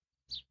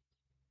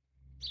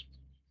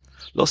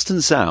Lost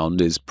in Sound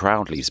is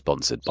proudly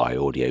sponsored by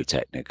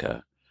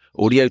Audio-Technica.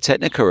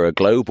 Audio-Technica are a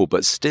global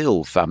but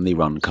still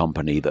family-run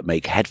company that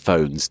make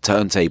headphones,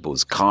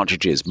 turntables,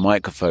 cartridges,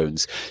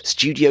 microphones,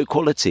 studio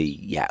quality,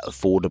 yet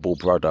affordable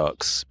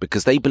products,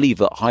 because they believe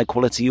that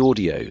high-quality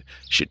audio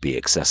should be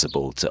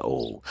accessible to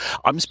all.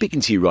 I'm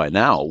speaking to you right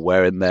now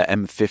wearing their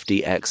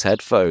M50X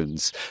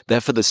headphones.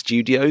 They're for the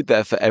studio,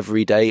 they're for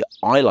every day.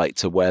 I like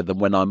to wear them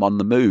when I'm on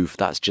the move.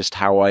 That's just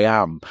how I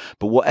am.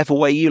 But whatever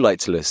way you like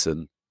to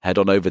listen, head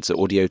on over to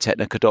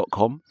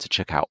audiotechnica.com to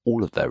check out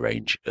all of their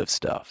range of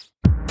stuff.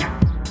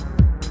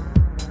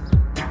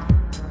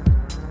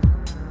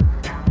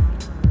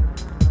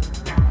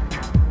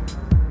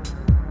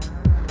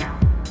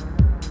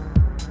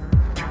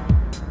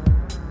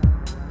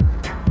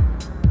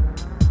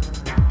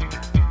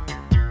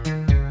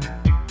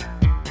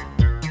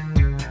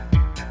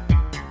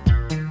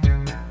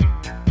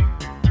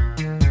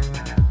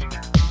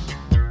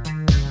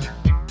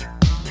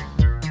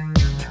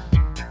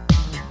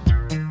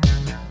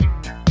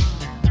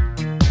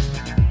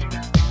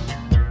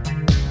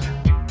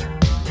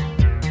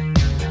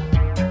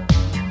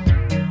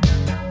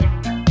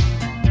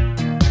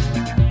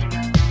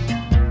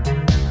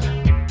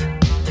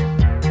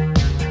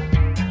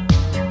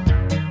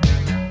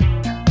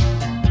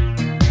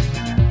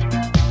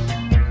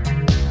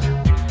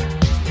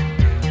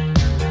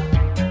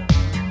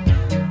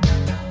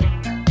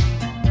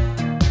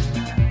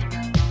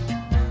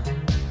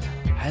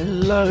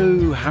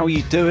 Hello, how are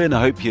you doing?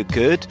 I hope you're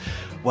good.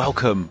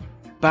 Welcome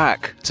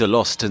back to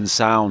Lost in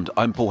Sound.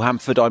 I'm Paul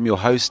Hamford, I'm your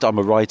host. I'm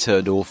a writer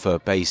and author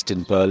based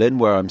in Berlin,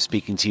 where I'm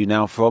speaking to you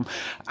now from.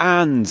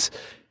 And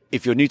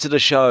if you're new to the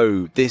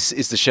show, this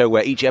is the show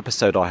where each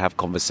episode I have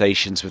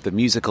conversations with the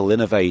musical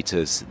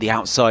innovators, the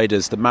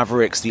outsiders, the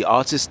mavericks, the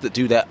artists that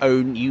do their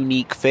own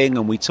unique thing,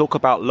 and we talk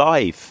about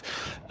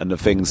life and the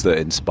things that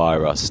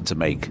inspire us to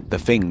make the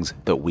things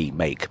that we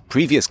make.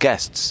 Previous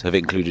guests have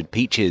included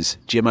Peaches,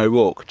 Jim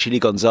O'Rourke, Chili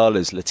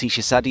Gonzalez,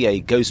 Letitia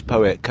Sadier, Ghost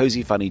Poet,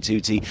 Cozy Fanny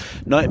Tutti,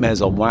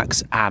 Nightmares on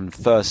Wax, and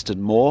First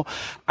and More.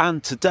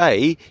 And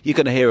today you're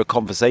going to hear a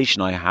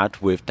conversation I had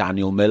with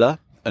Daniel Miller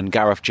and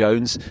Gareth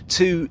Jones,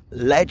 two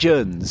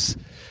legends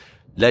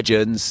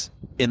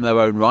in their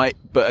own right,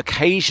 but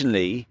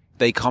occasionally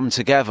they come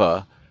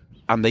together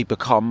and they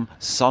become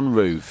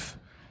Sunroof.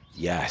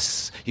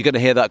 Yes, you're going to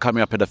hear that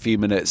coming up in a few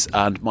minutes.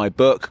 And my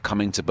book,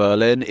 Coming to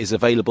Berlin, is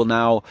available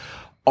now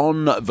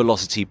on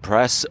Velocity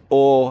Press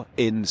or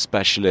in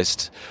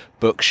specialist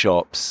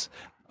bookshops.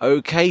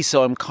 Okay,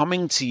 so I'm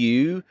coming to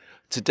you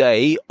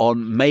today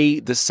on May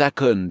the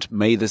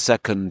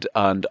 2nd,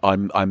 and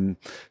I'm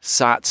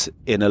sat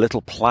in a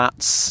little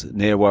Platz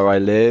near where I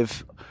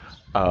live.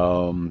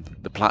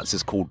 The Platz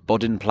is called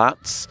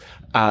Bodenplatz,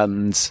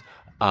 and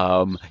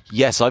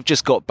yes, I've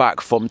just got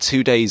back from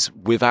 2 days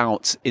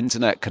without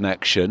internet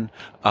connection,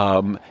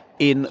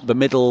 in the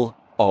middle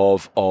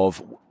of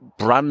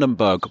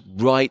Brandenburg,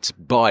 right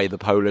by the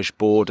Polish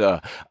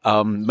border.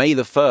 May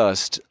the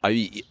 1st,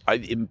 I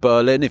in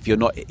Berlin. If you're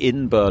not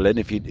in Berlin,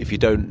 if you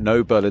don't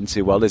know Berlin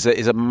too well, is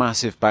a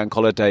massive bank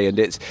holiday, and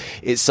it's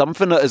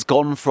something that has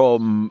gone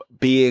from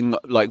being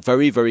like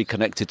very, very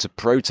connected to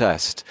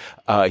protest,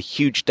 a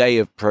huge day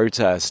of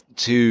protest,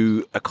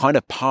 to a kind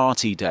of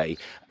party day.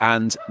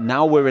 And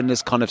now we're in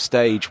this kind of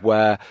stage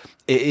where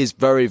it is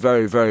very,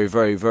 very, very,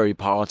 very, very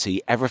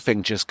party.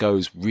 Everything just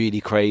goes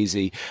really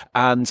crazy.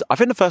 And I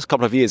think the first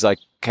couple of years I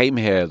came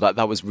here,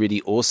 that was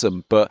really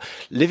awesome. But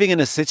living in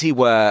a city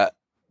where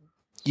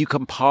you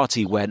can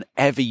party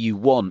whenever you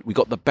want. We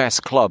got the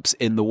best clubs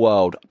in the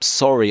world.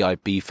 Sorry,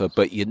 Ibiza,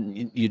 but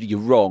you're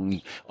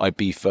wrong,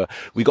 Ibiza.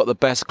 We got the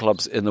best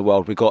clubs in the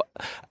world.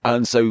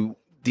 And so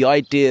the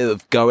idea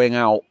of going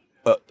out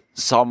at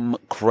some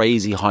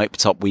crazy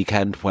hyped up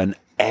weekend when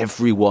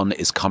everyone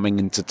is coming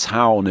into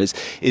town is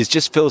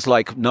just feels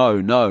like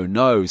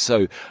no.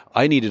 So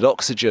I needed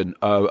oxygen.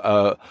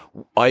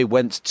 I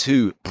went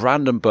to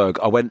Brandenburg.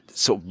 I went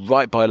sort of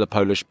right by the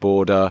Polish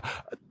border,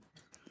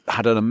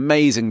 had an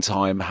amazing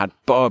time, had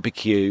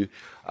barbecue,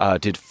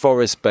 did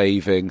forest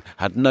bathing,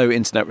 had no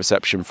internet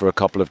reception for a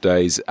couple of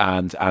days,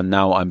 and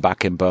now I'm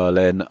back in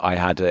Berlin. I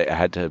had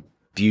a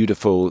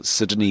beautiful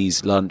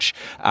Sudanese lunch,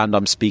 and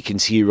I'm speaking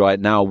to you right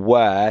now,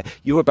 where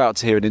you're about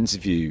to hear an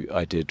interview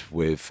I did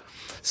with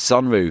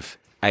Sunroof,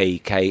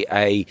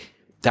 aka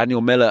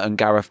Daniel Miller and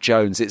Gareth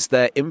Jones. It's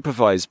their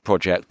improvised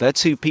project. They're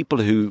two people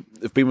who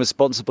have been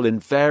responsible in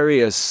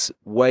various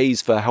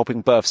ways for helping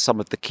birth some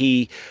of the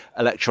key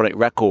electronic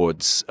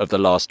records of the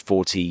last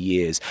 40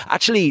 years.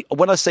 Actually,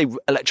 when I say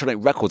electronic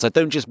records, I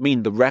don't just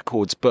mean the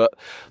records, but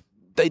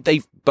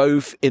they've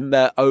both, in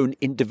their own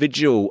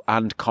individual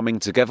and coming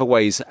together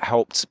ways,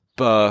 helped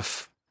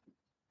birth,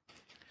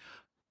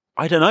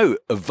 I don't know,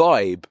 a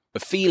vibe, a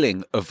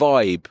feeling, a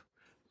vibe.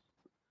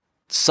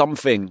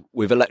 Something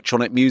with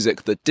electronic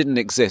music that didn't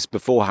exist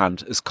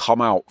beforehand has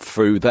come out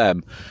through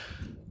them.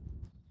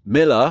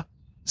 Miller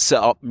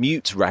set up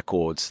Mute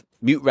Records.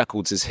 Mute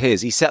Records is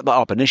his. He set that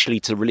up initially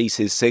to release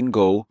his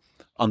single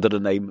under the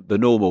name The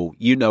Normal.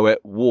 You know it,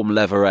 Warm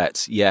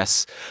Leatherette,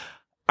 yes.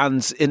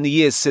 And in the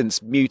years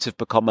since, Mute have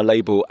become a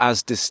label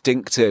as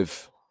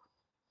distinctive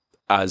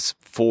as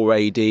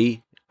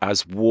 4AD,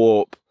 as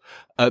Warp,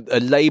 a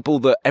label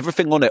that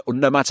everything on it,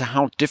 no matter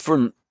how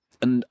different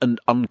and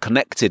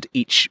unconnected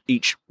each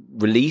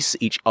release,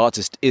 each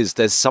artist is,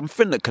 there's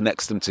something that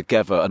connects them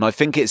together. And I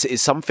think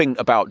it's something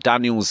about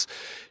Daniel's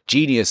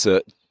genius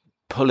at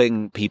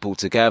pulling people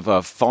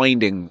together,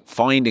 finding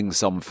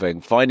something.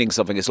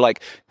 It's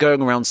like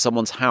going around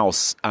someone's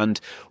house, and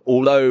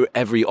although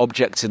every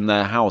object in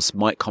their house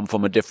might come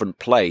from a different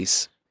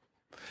place,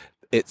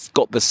 it's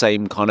got the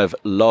same kind of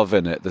love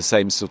in it, the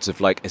same sort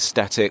of like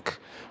aesthetic,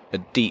 a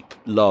deep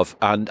love.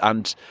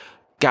 And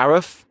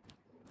Gareth,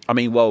 I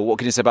mean, well, what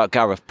can you say about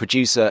Gareth?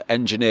 Producer,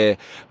 engineer.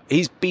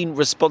 He's been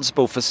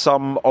responsible for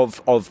some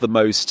of the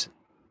most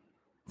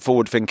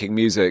forward-thinking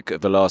music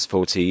of the last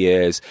 40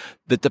 years.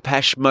 The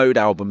Depeche Mode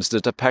albums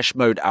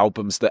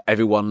that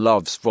everyone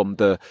loves from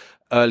the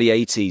early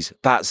 80s,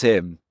 that's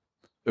him.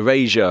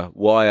 Erasure,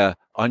 Wire,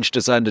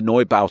 Einstürzende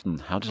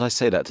Neubauten. How did I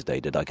say that today?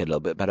 Did I get a little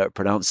bit better at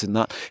pronouncing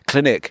that?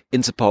 Clinic,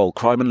 Interpol,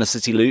 Crime and the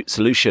City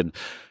Solution,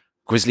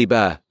 Grizzly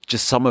Bear.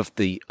 Just some of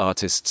the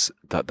artists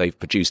that they've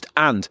produced.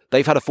 And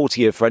they've had a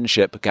 40-year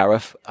friendship,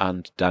 Gareth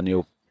and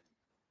Daniel.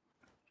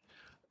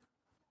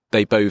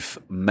 They both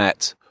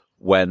met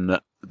when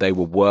they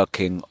were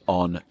working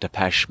on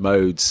Depeche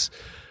Mode's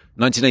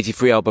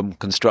 1983 album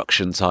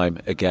Construction Time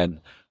again.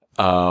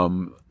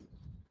 And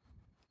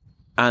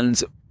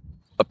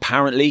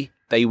apparently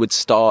they would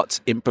start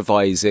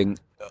improvising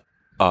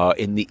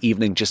in the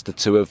evening, just the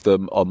two of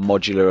them on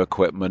modular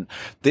equipment.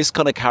 This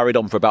kind of carried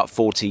on for about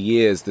 40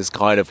 years, this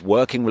kind of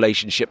working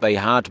relationship they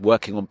had,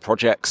 working on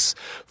projects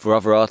for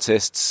other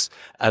artists,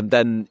 and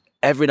then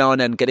every now and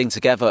then getting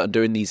together and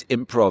doing these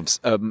improvs.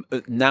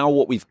 Now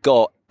what we've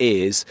got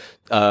is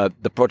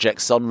the project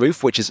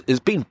Sunroof, which has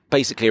been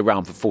basically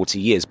around for 40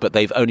 years, but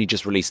they've only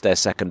just released their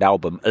second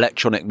album,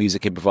 Electronic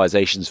Music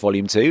Improvisations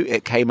Volume 2.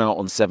 It came out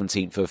on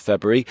 17th of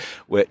February,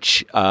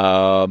 which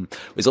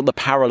was on the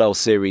Parallel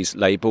Series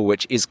label,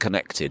 which is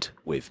connected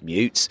with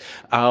Mute.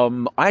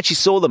 I actually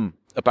saw them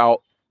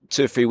about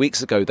 2 or 3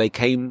 weeks ago. They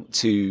came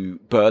to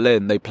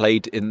Berlin. They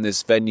played in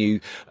this venue,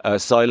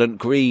 Silent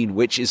Green,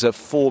 which is a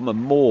former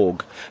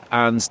morgue,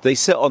 and they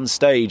sit on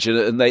stage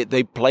and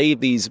they play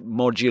these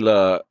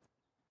modular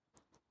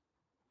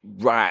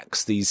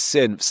racks, these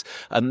synths,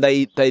 and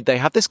they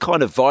have this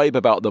kind of vibe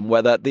about them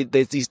where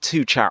there's these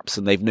two chaps,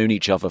 and they've known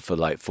each other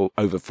for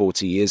over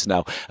 40 years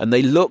now, and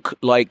they look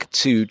like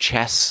two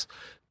chess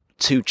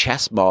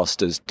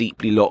masters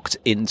deeply locked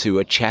into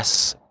a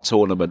chess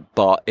tournament,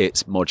 but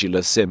it's modular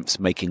synths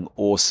making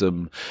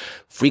awesome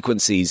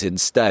frequencies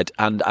instead.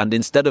 And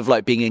instead of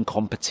like being in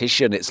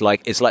competition, it's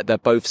like they're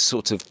both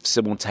sort of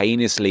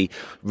simultaneously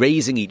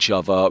raising each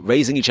other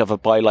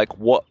by like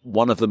what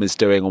one of them is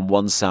doing on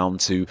one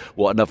sound to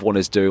what another one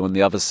is doing on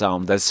the other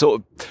sound. They're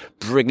sort of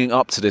bringing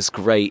up to this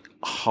great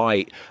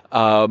height.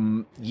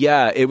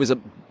 It was a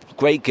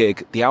great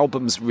gig. The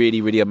album's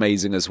really, really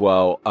amazing as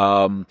well.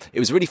 It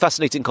was a really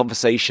fascinating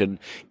conversation.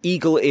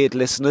 Eagle-eared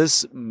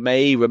listeners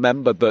may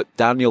remember, but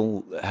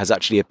Daniel has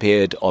actually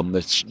appeared on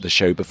the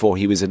show before.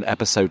 He was in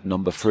episode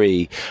number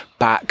 3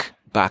 back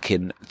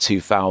in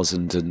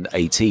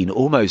 2018,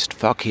 almost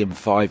fucking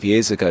 5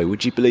 years ago.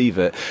 Would you believe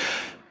it?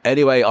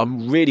 Anyway,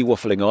 I'm really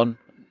waffling on.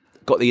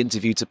 Got the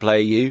interview to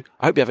play you.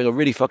 I hope you're having a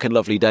really fucking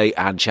lovely day,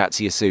 and chat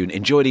to you soon.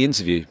 Enjoy the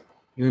interview.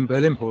 You in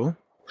Berlin, Paul?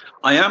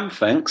 I am,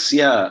 thanks.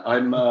 Yeah,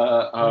 I'm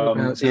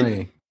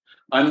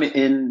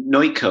in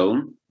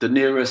Neukölln. The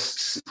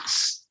nearest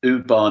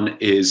U-Bahn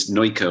is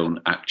Neukölln,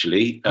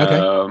 actually.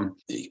 Okay.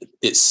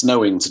 It's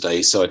snowing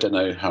today, so I don't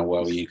know how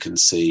well you can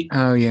see.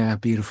 Oh, yeah,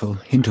 beautiful.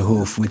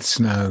 Hinterhof with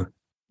snow.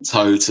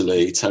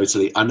 Totally.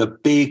 And a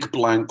big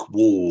blank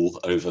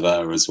wall over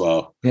there as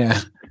well. Yeah.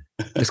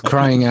 Just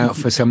crying out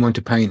for someone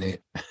to paint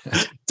it.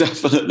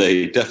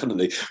 Definitely.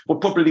 Well,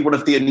 probably one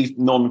of the only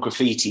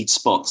non-graffitied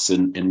spots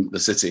in the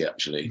city,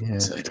 actually. Yeah.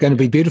 So, it's going to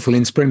be beautiful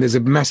in spring. There's a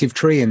massive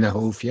tree in the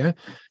Hof, yeah?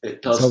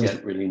 It does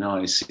get really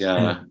nice,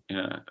 yeah.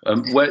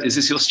 Where is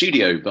this your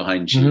studio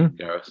behind you,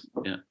 Gareth?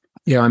 Yeah.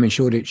 Yeah, I'm in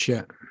Shoreditch,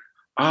 yeah.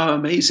 Oh,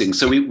 amazing.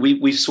 So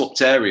we've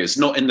swapped areas,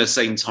 not in the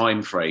same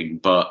time frame,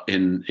 but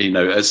in,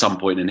 at some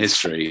point in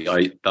history.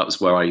 That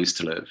was where I used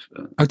to live.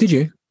 Oh, did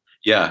you?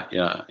 Yeah.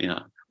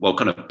 Well,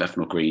 kind of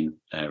Bethnal Green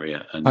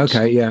area.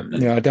 Okay, yeah.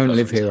 I don't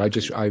live here.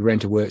 I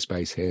rent a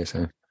workspace here,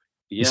 so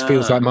this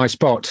feels like my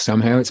spot.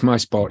 Somehow, it's my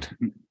spot.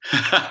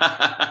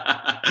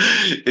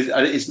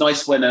 It's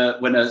nice when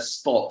a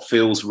spot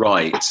feels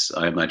right,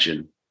 I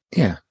imagine.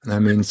 Yeah, I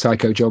mean,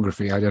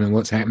 psychogeography. I don't know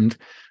what's happened.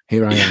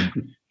 Here I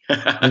am.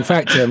 In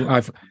fact,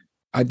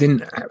 I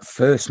didn't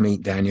first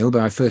meet Daniel,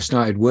 but I first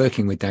started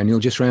working with Daniel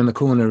just around the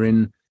corner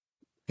in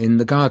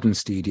the Garden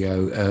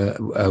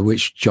Studio,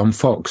 which John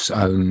Fox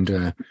owned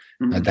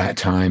at that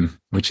time,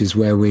 which is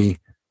where we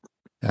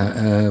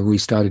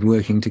started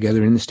working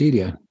together in the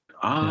studio.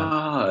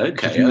 Ah,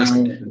 okay.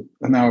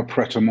 Now a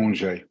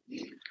Pret-a-Manger.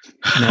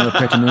 Now a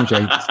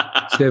Pret-a-Manger,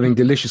 serving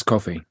delicious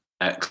coffee.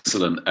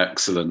 Excellent,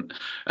 excellent,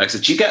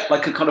 excellent. Do you get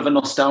like a kind of a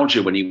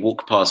nostalgia when you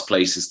walk past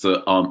places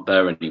that aren't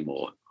there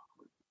anymore?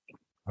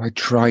 I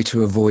try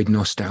to avoid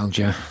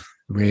nostalgia.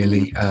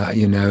 Really,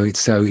 it's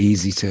so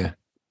easy to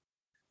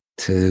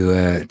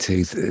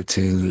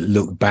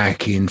look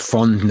back in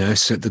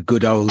fondness at the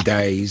good old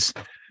days,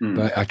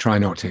 but I try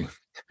not to.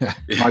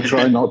 I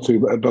try not to,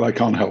 but I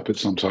can't help it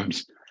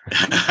sometimes.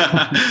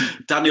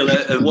 Daniel,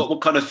 what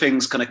kind of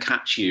things kind of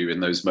catch you in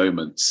those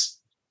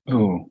moments?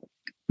 Oh,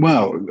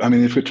 well, I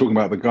mean, if we're talking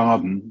about the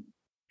garden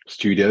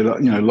studio,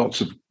 lots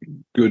of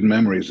good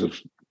memories of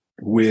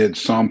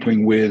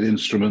sampling weird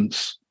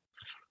instruments,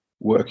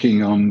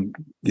 working on,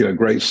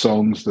 great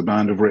songs the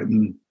band have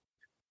written,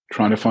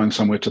 trying to find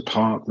somewhere to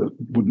park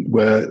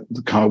where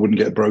the car wouldn't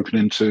get broken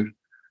into.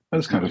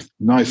 Those kind of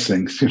nice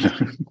things,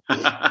 and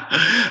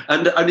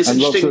it's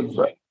interesting.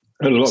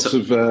 Lots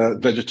of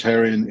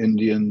vegetarian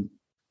Indian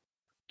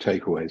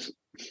takeaways.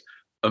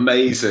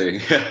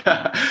 Amazing.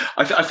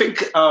 I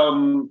think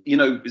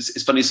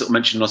it's funny you sort of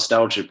mention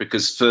nostalgia,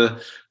 because for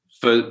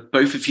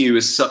both of you,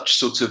 as such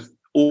sort of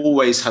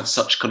always have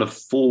such kind of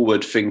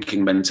forward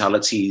thinking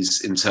mentalities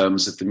in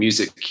terms of the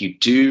music you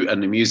do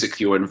and the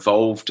music you're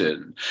involved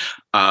in.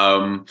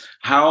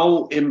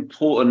 How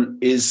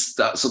important is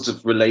that sort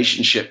of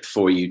relationship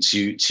for you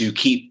to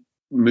keep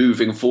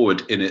moving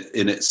forward in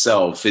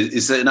itself?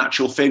 Is it an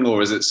actual thing,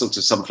 or is it sort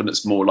of something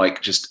that's more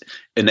like just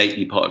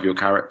innately part of your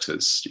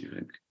characters, do you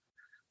think?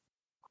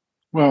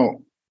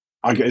 Well,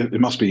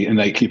 it must be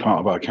innately part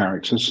of our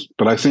characters,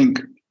 but I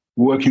think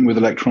working with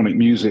electronic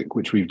music,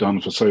 which we've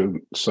done for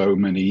so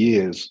many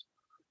years,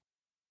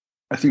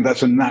 I think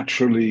that's you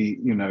naturally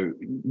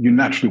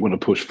want to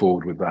push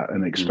forward with that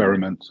and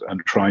experiment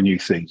and try new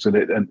things,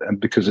 and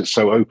because it's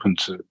so open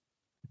to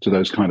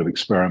those kind of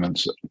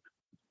experiments,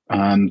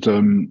 and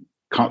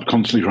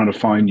constantly trying to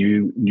find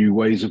new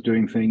ways of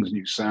doing things,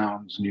 new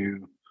sounds,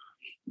 new,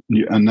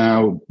 and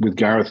now with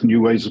Gareth, new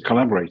ways of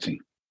collaborating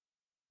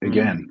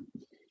again.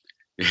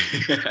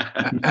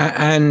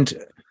 And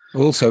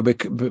also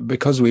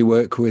because we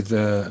work with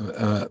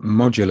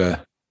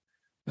modular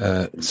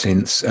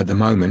synths at the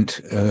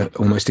moment,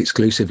 almost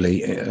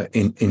exclusively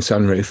in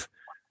Sunroof,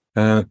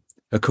 of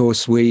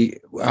course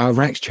our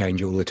racks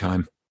change all the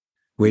time,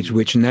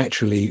 which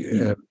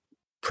naturally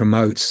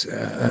promotes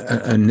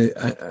a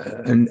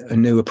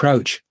new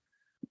approach.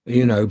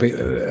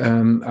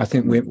 I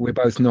think we're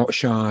both not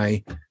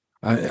shy,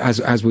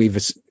 as we've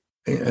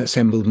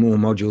assembled more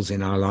modules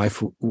in our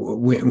life.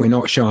 We're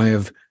not shy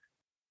of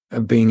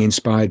being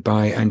inspired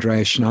by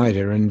Andreas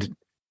Schneider and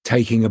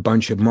taking a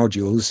bunch of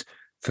modules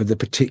for the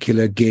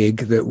particular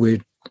gig that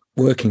we're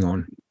working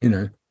on.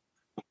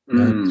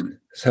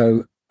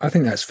 So I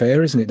think that's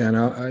fair, isn't it, Dan?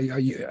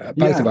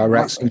 Both of our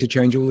racks seem to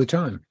change all the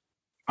time.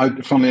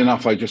 Funnily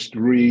enough, I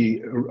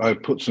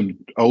put some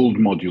old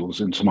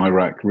modules into my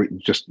rack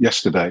just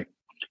yesterday,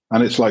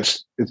 and it's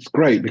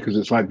great because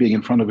it's like being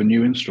in front of a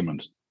new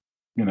instrument.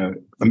 I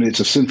mean, it's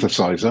a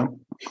synthesizer,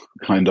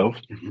 kind of,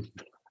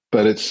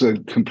 but it's a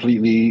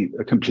completely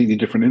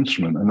different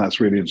instrument, and that's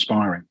really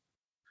inspiring.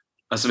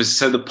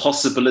 So the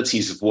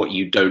possibilities of what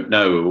you don't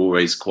know are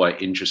always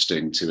quite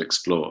interesting to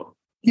explore.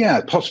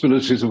 Yeah,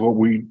 possibilities of what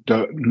we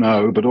don't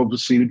know, but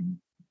obviously,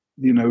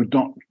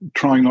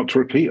 trying not to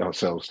repeat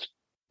ourselves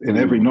in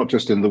every, not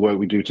just in the work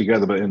we do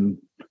together, but in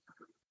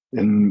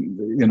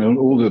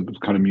all the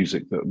kind of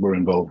music that we're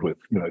involved with.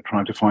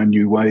 Trying to find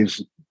new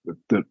ways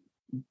that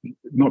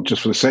not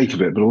just for the sake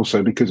of it, but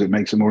also because it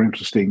makes it more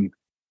interesting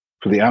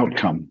for the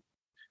outcome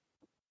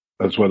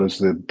as well as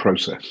the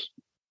process.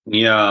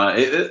 Yeah,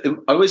 I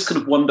always kind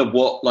of wonder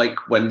what,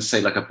 like, when, say,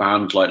 like a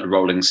band like the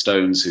Rolling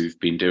Stones, who've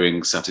been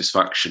doing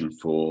Satisfaction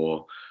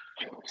for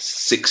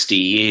 60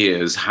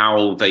 years,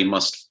 how they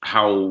must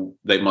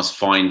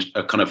find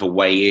a kind of a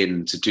way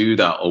in to do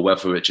that, or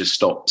whether it just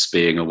stops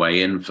being a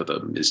way in for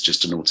them. It's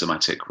just an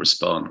automatic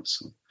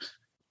response.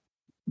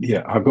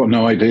 Yeah, I've got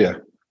no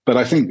idea. But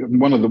I think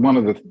one of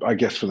the I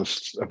guess for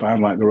a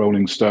band like the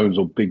Rolling Stones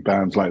or big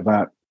bands like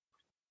that,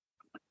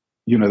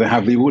 they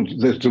have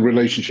there's the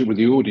relationship with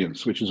the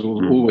audience, which is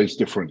always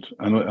different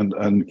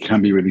and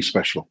can be really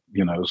special,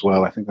 as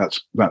well. I think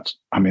that's.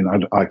 I mean,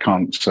 I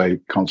can't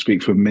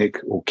speak for Mick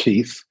or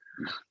Keith,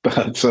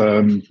 but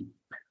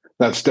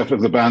that's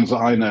definitely the bands that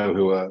I know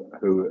who are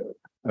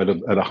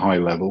at a high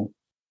level.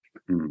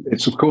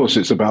 It's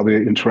about the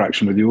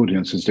interaction with the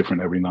audience is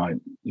different every night,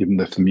 even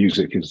if the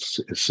music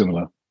is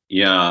similar.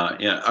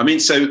 Yeah. I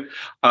mean, so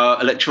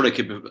Electronic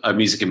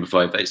Music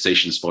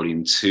Improvisations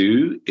Volume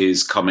 2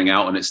 is coming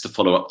out, and it's the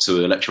follow-up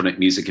to Electronic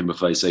Music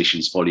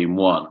Improvisations Volume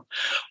 1.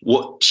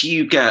 What do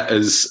you get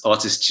as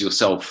artists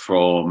yourself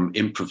from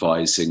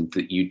improvising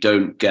that you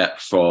don't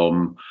get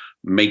from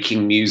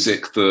making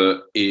music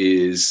that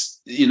is,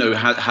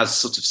 has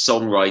sort of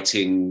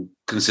songwriting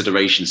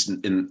considerations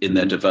in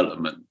their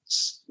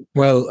developments?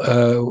 Well,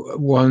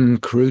 one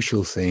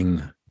crucial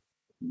thing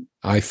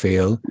I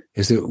feel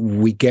is that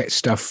we get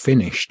stuff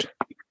finished,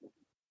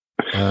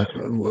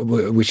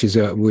 which is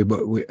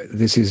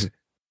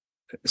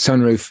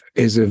Sunroof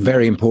is a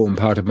very important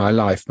part of my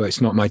life, but it's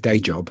not my day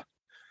job.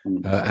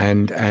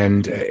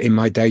 and in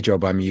my day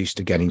job, I'm used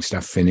to getting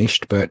stuff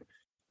finished. But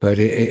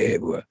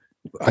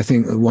I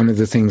think one of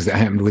the things that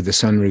happened with the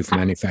Sunroof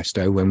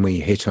manifesto, when we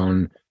hit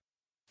on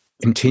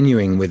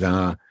continuing with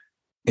our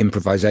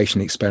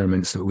improvisation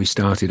experiments that we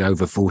started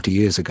over 40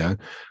 years ago,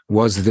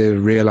 was the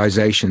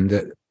realization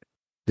that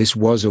this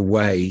was a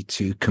way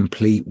to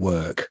complete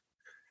work.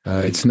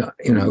 It's not,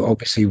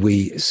 obviously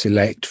we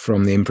select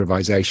from the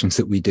improvisations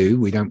that we do.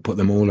 We don't put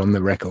them all on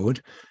the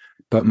record,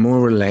 but more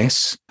or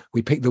less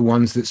we pick the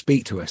ones that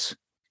speak to us.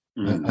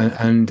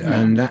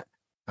 And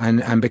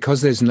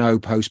because there's no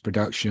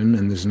post-production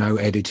and there's no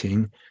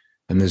editing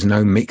and there's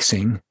no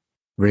mixing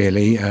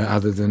really,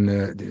 other than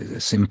a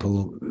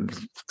simple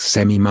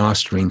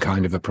semi-mastering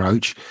kind of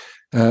approach,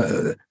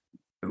 it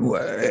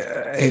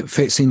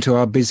fits into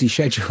our busy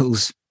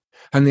schedules.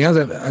 And the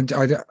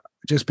other,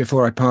 just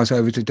before I pass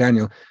over to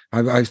Daniel,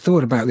 I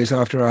thought about this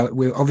after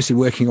we're obviously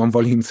working on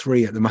volume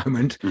 3 at the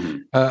moment.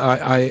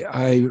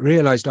 I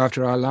realized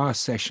after our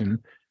last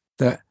session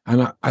that,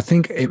 and I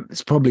think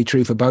it's probably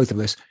true for both of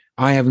us,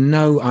 I have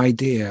no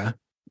idea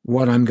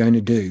what I'm going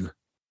to do.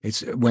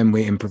 It's when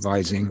we're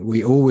improvising,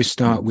 we always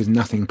start with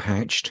nothing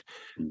patched,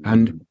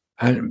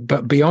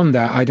 but beyond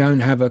that, I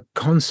don't have a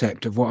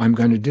concept of what I'm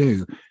going to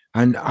do,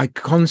 and I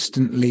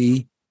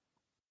constantly,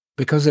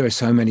 because there are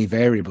so many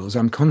variables,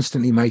 I'm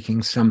constantly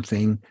making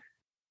something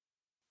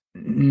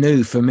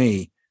new for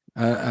me,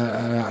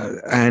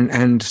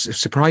 and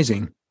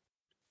surprising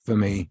for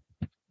me,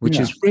 which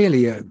is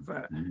really a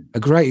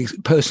great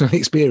personal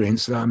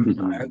experience. I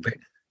hope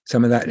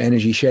some of that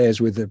energy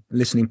shares with the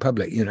listening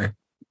public,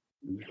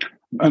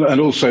 And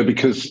also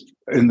because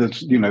in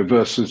the,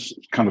 versus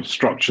kind of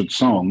structured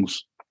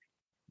songs,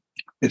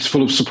 it's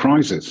full of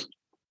surprises.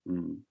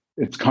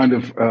 It's kind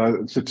of,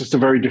 it's just a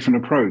very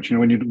different approach.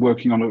 When you're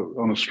working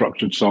on a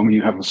structured song,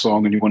 you have a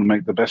song and you want to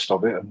make the best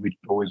of it, and we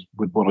always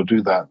would want to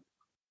do that.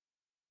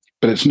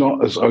 But it's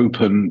not as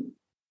open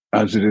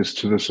as it is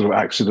to the sort of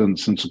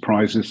accidents and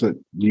surprises that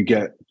you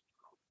get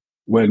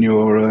when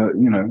you're,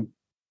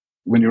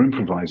 when you're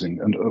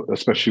improvising, and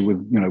especially with,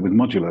 with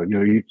modular.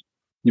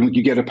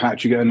 You get a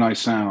patch, you get a nice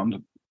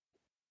sound,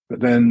 but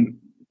then,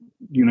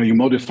 you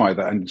modify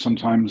that, and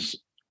sometimes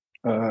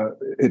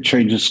it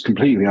changes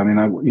completely. I mean,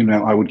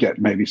 I would get,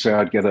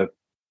 I'd get a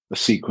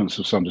sequence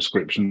of some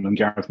description, and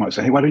Gareth might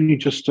say, "Hey, why don't you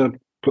just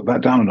put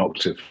that down an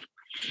octave?"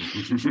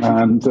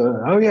 And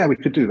oh yeah, we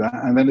could do that,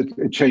 and then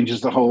it changes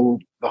the whole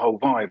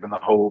vibe and the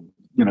whole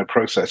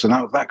process, and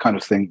that kind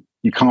of thing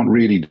you can't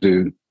really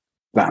do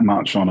that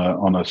much on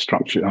a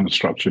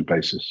structured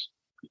basis.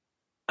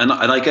 And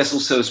I guess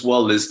also as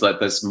well is that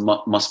there's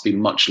must be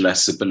much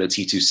less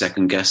ability to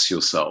second guess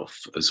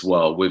yourself as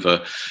well with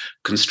a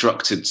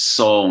constructed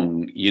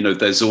song.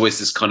 There's always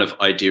this kind of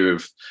idea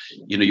of,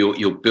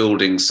 you're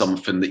building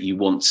something that you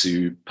want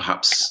to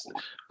perhaps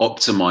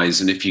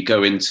optimize. And if you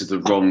go into the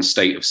wrong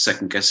state of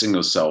second guessing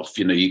yourself,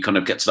 you kind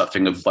of get to that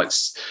thing of like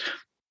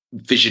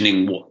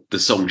visioning what the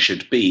song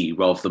should be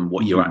rather than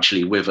what you're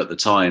actually with at the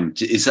time.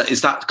 Is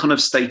that kind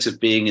of state of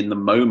being in the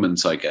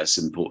moment, I guess,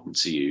 important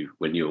to you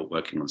when you're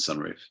working on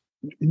Sunroof?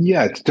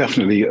 Yeah, it's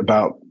definitely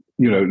about,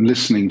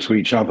 listening to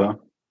each other,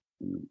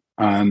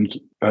 and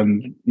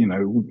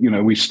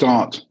we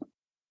start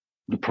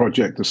the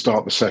project, to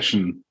start the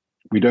session.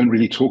 We don't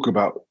really talk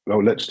about,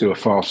 let's do a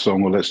fast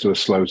song, or let's do a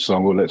slow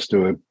song, or let's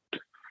do a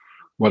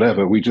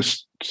whatever. We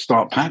just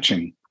start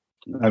patching.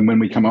 And when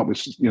we come up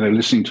with,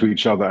 listening to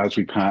each other as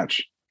we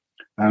patch,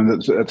 and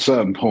at a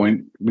certain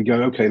point we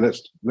go, okay,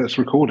 let's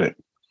record it.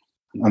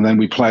 And then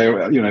we play,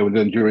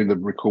 then during the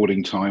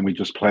recording time, we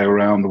just play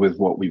around with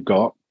what we've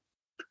got.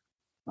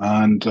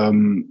 And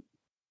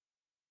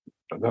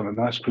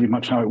that's pretty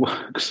much how it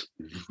works.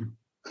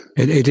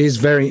 It is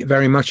very,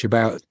 very much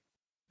about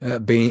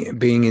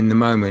being in the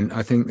moment.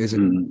 I think it's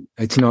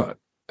not,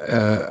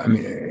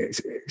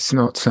 it's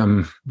not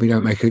we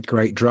don't make a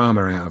great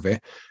drama out of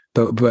it,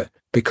 but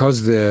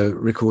because the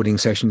recording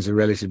sessions are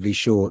relatively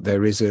short,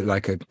 there is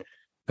a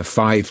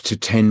 5 to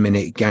 10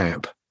 minute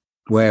gap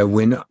where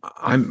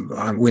I'm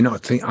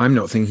not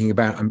thinking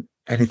about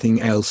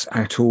anything else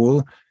at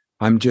all.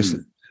 I'm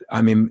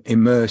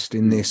immersed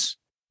in this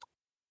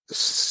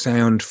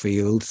sound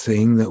field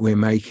thing that we're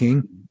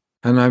making,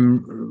 and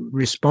I'm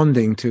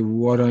responding to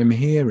what I'm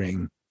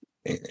hearing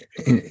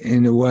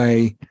in a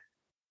way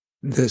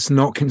that's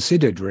not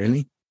considered,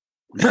 really.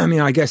 I mean,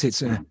 I guess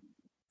it's a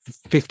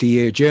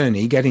 50-year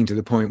journey getting to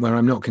the point where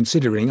I'm not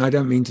considering. I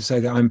don't mean to say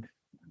that I'm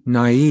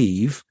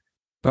naive,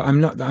 but I'm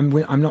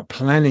not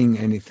planning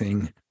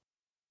anything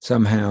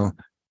somehow.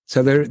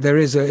 So that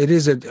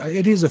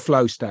is a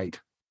flow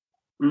state.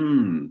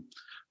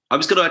 That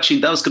was going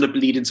to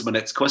lead into my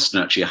next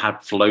question. Actually, I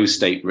had flow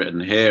state written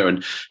here,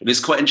 and it's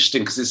quite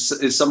interesting because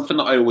it's something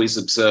that I always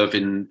observe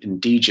in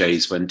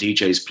DJs when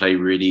DJs play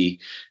really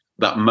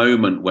that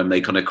moment when they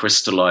kind of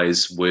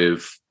crystallize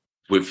with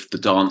the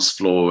dance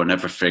floor and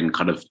everything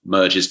kind of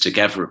merges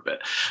together a bit.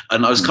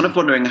 And I was kind of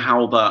wondering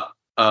how that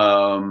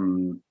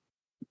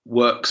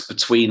works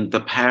between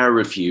the pair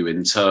of you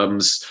in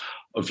terms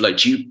of like,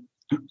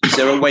 Is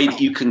there a way that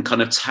you can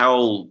kind of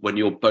tell when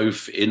you're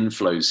both in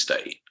flow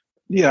state?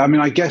 Yeah, I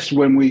mean, I guess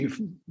when we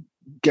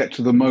get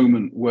to the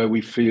moment where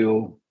we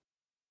feel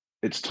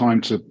it's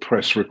time to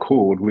press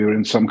record, we're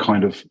in some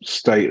kind of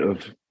state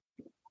of,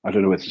 I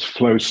don't know whether it's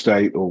flow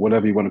state or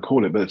whatever you want to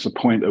call it, but it's a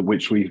point at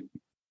which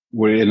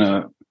we're in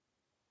a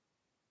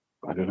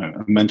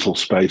mental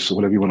space or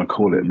whatever you want to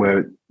call it,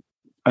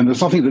 and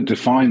there's nothing that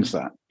defines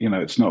that.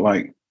 It's not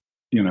like,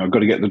 I've got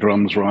to get the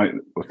drums right,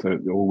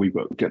 or we've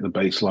got to get the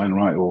bass line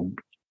right, or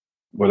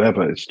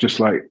whatever. It's just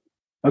like,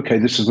 okay,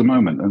 this is the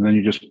moment, and then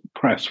you just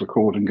press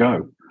record and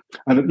go.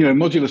 And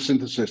modular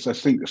synthesis, I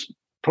think, is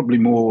probably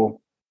more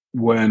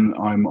when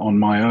I'm on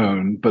my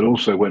own, but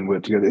also when we're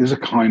together, is a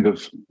kind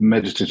of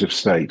meditative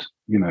state,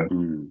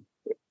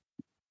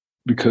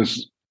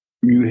 because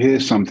you hear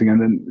something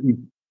and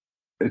then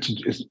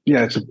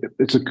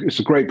it's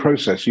a great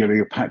process.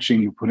 You're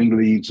patching, you're putting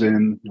leads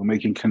in, you're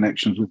making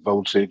connections with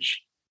voltage,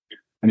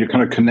 and you're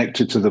kind of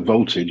connected to the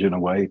voltage in a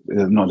way,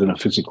 not in a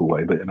physical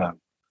way, but in a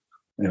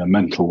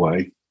mental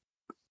way.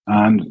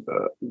 And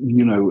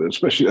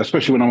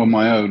especially when I'm on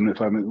my own,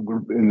 if I'm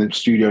in the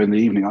studio in the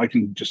evening, I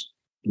can just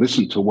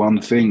listen to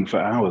one thing for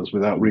hours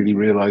without really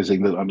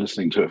realizing that I'm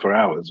listening to it for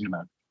hours,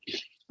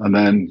 and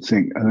then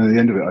think, and at the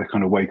end of it, I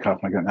kind of wake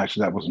up and I go,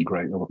 actually, that wasn't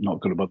great. I'm not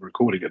going to bother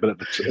recording it. But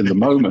in the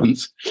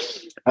moment,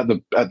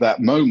 at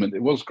that moment,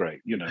 it was great,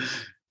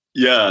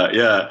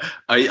 Yeah.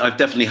 I've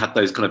definitely had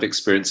those kind of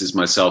experiences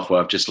myself where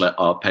I've just let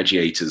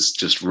arpeggiators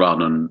just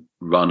run and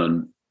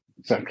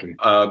exactly.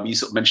 You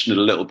sort of mentioned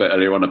it a little bit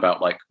earlier on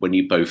about like when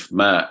you both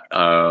met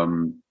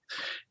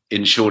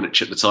in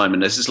Shoreditch at the time,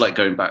 and this is like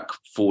going back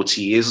 40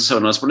 years or so.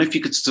 And I was wondering if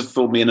you could sort of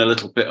fill me in a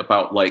little bit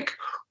about like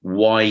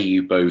why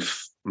you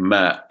both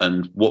met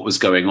and what was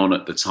going on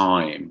at the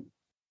time.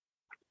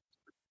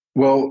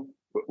 Well,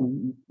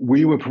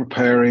 we were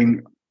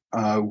preparing.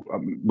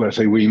 When I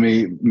say we,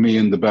 me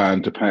and the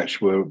band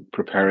Depeche were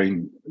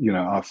preparing,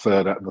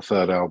 the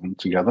third album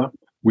together.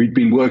 We'd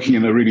been working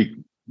in a really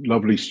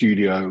lovely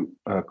studio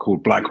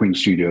called Blackwing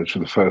Studios for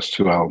the first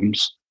two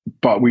albums,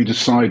 but we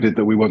decided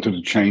that we wanted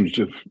a change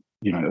of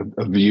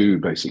view,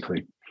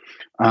 basically.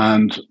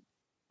 And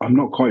I'm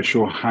not quite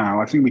sure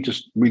how. I think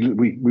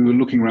we were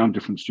looking around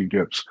different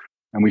studios,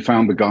 and we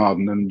found the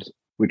Garden,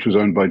 which was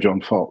owned by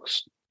John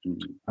Fox,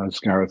 as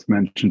Gareth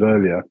mentioned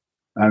earlier.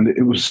 And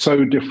it was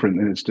so different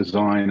in its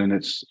design, and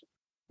its,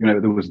 there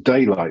was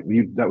daylight.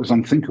 That was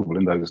unthinkable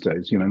in those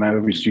days. Now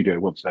every studio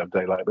wants to have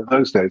daylight, but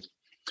those days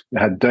it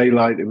had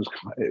daylight.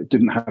 It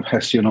didn't have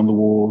Hessian on the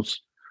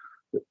walls.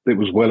 It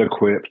was well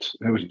equipped.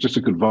 It was just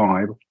a good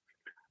vibe.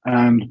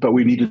 But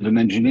we needed an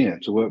engineer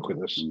to work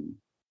with us.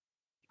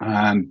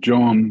 And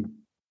John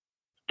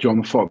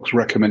Fox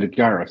recommended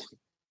Gareth,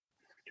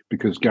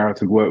 because Gareth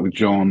had worked with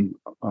John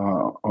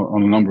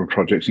on a number of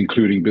projects,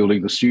 including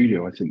building the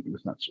studio. I think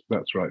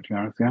that's right,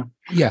 Gareth. Yeah.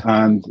 Yeah.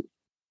 And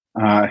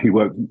he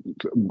worked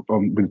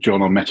with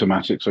John on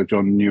Metamatic, so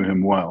John knew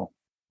him well.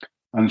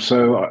 And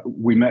so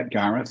we met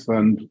Gareth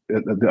at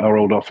our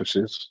old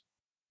offices,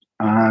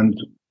 and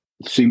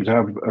seemed to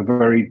have a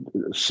very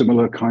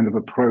similar kind of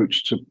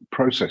approach to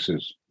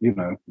processes. He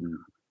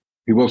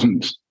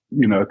wasn't,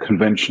 a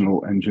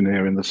conventional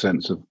engineer in the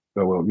sense of,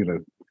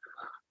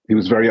 he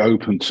was very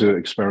open to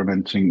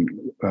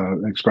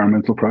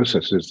experimental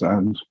processes,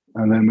 and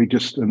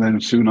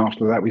then soon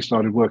after that we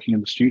started working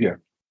in the studio.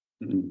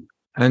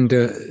 And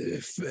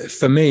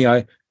for me,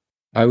 I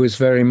was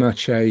very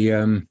much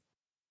a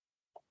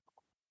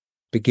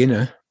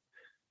beginner,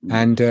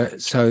 and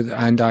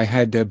I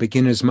had a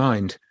beginner's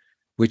mind,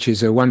 which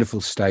is a wonderful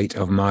state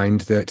of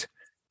mind that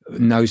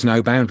knows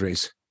no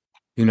boundaries.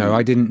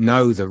 I didn't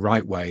know the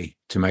right way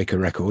to make a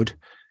record.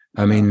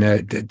 I mean,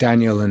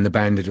 Daniel and the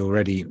band had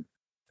already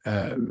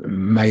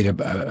made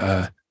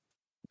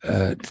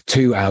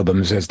two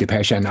albums as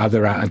Depeche, and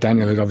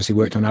Daniel had obviously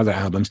worked on other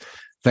albums.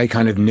 They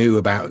kind of knew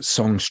about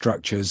song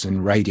structures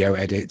and radio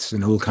edits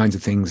and all kinds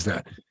of things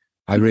that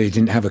I really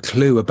didn't have a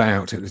clue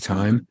about at the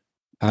time.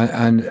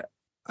 And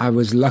I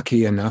was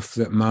lucky enough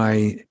that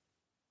my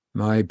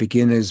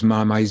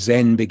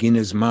Zen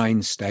beginner's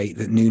mind state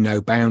that knew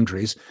no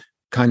boundaries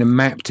kind of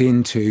mapped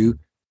into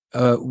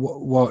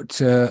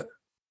what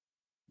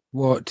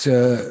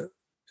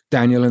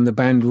Daniel and the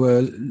band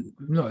were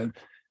not.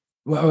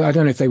 Well, I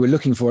don't know if they were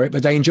looking for it,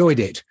 but they enjoyed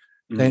it.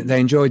 They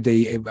enjoyed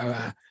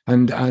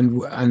and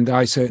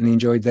I certainly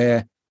enjoyed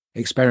their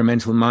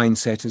experimental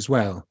mindset as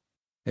well.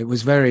 It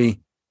was very,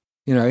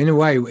 in a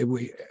way,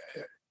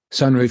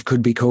 Sunroof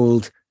could be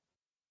called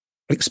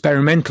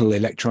experimental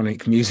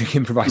electronic music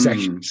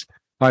improvisations.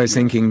 I was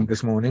thinking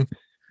this morning.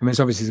 I mean,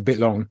 it's obviously a bit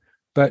long,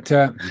 but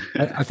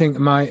I think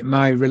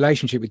my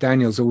relationship with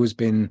Daniel's always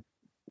been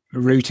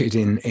rooted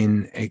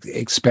in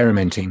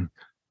experimenting.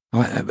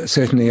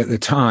 Certainly at the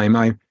time,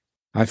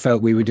 I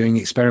felt we were doing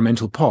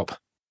experimental pop.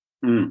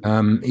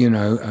 And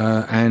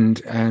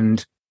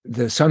the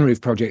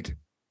Sunroof project,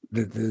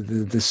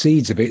 the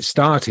seeds of it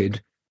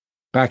started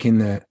back in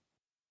the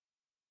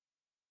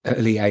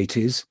early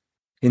 80s,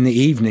 in the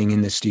evening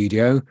in the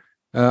studio,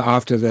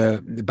 after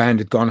the band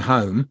had gone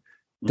home.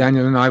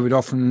 Daniel and I would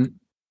often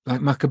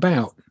like muck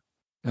about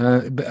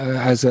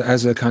as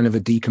a kind of a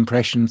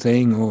decompression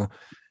thing, or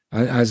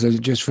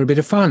just for a bit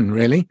of fun,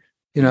 really.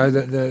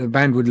 The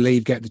band would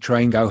leave, get the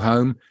train, go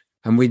home,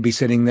 and we'd be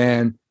sitting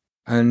there,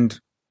 and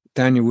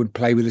Daniel would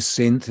play with the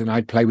synth and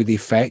I'd play with the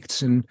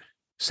effects, and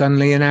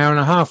suddenly an hour and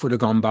a half would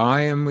have gone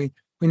by, and we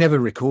never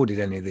recorded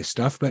any of this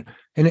stuff, but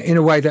in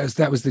a way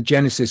that was the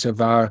genesis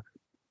of our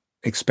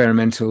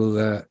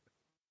experimental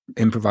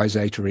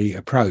improvisatory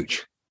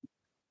approach.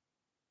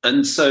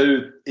 And so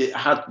it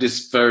had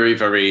this very,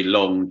 very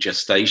long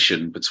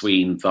gestation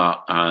between that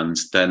and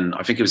then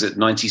I think it was at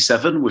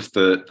 97 with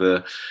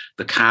the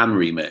Can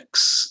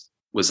remix.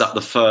 Was that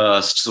the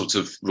first sort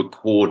of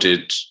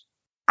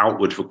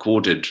outward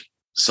recorded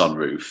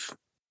Sunroof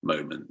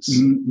moments?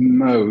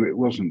 No, it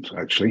wasn't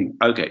actually.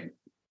 Okay.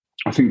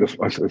 I think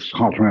it's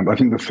hard to remember. I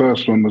think the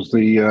first one was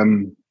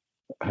the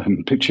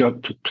picture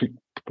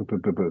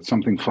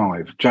something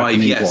 5.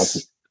 Japanese.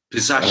 Yes.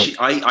 It's actually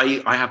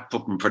I have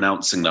problem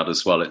pronouncing that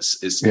as well.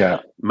 It's yeah.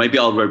 Maybe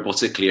I'll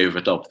robotically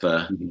overdub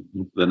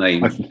the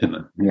name.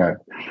 Yeah.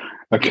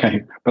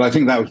 Okay. But I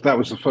think that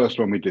was the first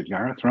one we did,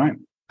 Gareth, right?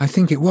 I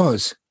think it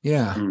was.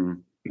 Yeah.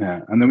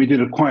 Yeah. And then we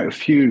did quite a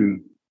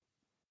few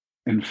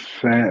in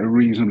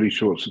reasonably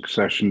short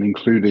succession,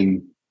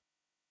 including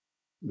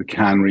the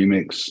Can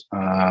remix,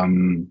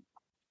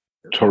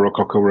 Toro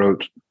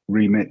Cockorote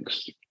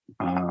remix,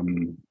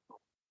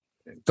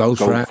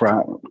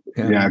 Goldfrat.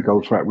 Yeah,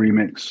 Goldfrat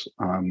remix.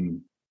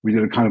 We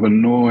did a kind of a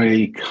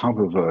Noi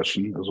cover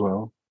version as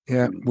well.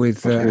 Yeah,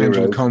 with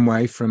Angela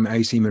Conway from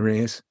AC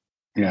Maria's.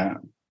 Yeah,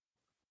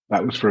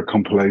 that was for a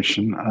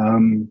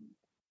compilation.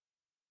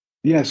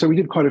 Yeah, so we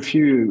did quite a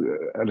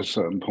few at a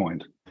certain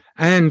point.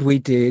 And we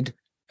did,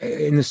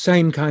 in the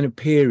same kind of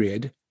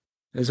period,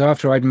 as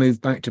after I'd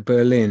moved back to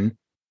Berlin,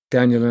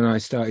 Daniel and I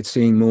started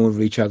seeing more of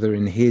each other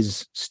in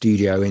his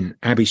studio in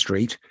Abbey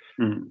Street.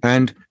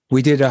 And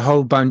we did a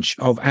whole bunch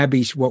of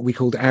what we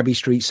called Abbey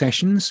Street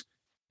sessions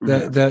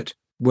that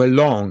were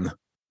long.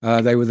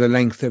 They were the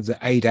length of the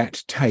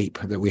ADAT tape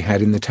that we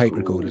had in the tape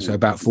recorder, so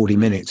about 40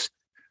 minutes.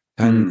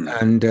 And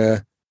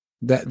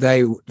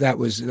that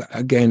was,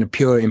 again, a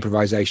pure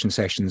improvisation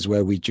sessions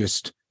where we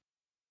just,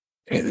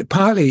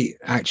 partly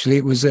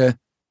actually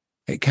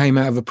it came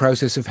out of a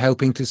process of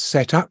helping to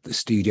set up the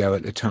studio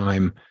at the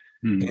time.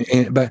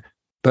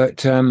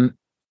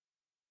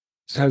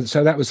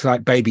 So that was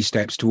like baby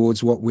steps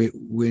towards what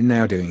we're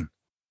now doing.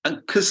 And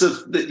because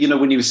of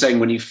when you were saying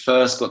when you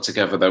first got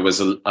together, there was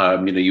you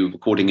were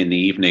recording in the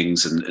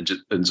evenings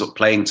and sort of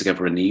playing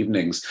together in the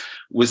evenings.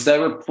 Was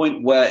there a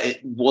point where it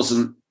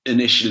wasn't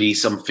initially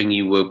something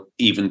you were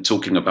even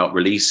talking about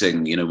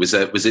releasing? Was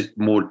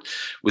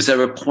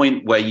there a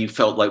point where you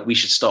felt like we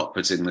should start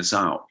putting this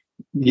out?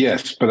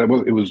 Yes, but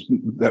it was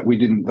that we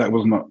didn't. That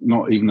was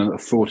not even a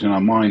thought in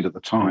our mind at the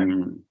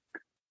time.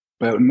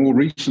 But more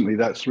recently,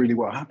 that's really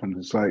what happened.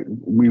 It's like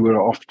we were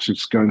off to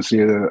go and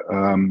see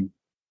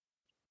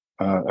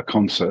a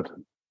concert,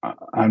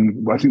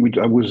 and I think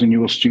I was in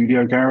your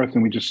studio, Gareth,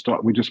 and we just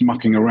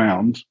mucking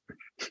around.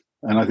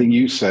 And I think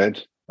you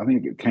said, I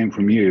think it came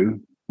from you,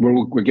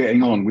 we're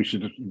getting on. We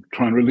should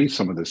try and release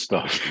some of this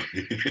stuff.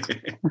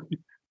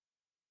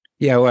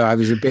 Yeah, well, I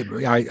was a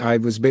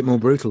bit more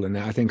brutal than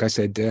that. I think I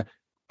said,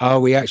 "Are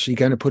we actually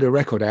going to put a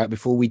record out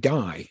before we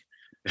die?"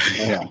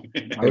 Yeah,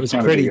 it was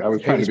pretty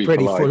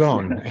full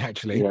on,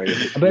 actually.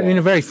 But in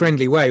a very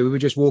friendly way. We were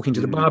just walking to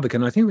the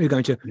Barbican. I think we were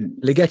going to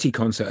Ligeti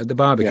concert at the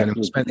Barbican, and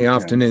we spent the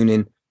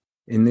afternoon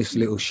in this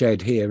little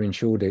shed here in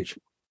Shoreditch.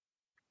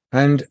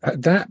 And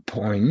at that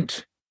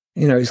point,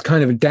 it's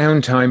kind of a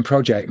downtime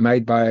project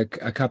made by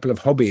a couple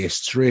of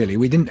hobbyists, really.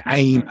 We didn't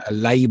aim a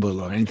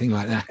label or anything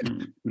like that.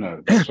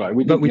 No, that's right.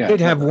 We did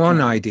have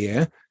one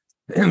idea,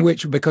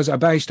 which, because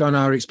based on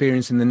our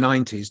experience in the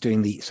 90s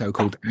doing the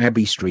so-called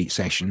Abbey Street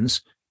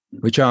sessions,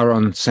 which are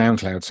on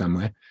SoundCloud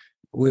somewhere,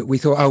 we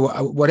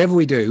thought, whatever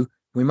we do,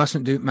 we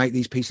mustn't make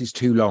these pieces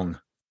too long,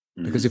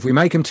 because if we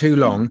make them too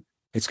long,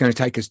 it's going to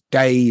take us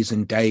days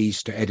and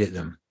days to edit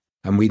them,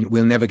 and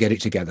we'll never get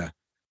it together.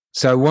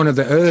 So one of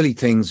the early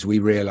things we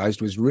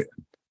realized was,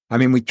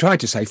 we tried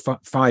to say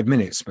 5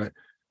 minutes, but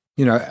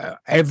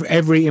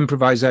every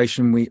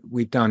improvisation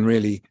we've done,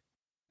 really,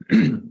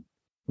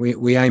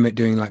 we aim at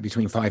doing like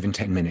between 5 and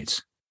 10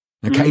 minutes.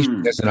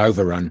 Occasionally there's an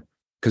overrun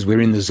because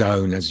we're in the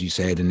zone, as you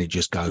said, and it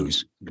just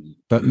goes.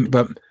 But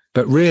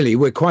really,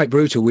 we're quite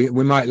brutal. We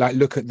might like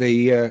look at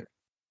the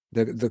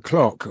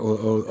clock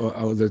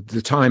or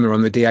the timer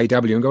on the DAW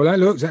and go,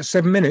 look, that's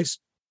 7 minutes.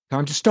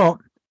 Time to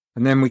stop.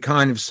 And then we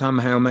kind of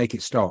somehow make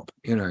it stop,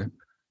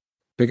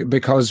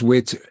 because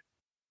we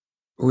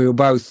were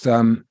both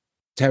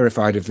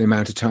terrified of the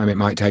amount of time it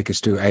might take us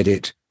to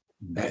edit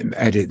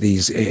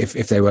these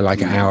if they were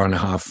like an hour and a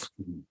half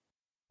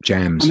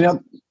jams.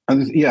 And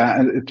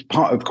it's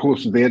part, of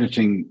course, of the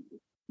editing.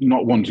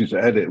 Not wanting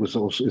to edit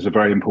is a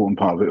very important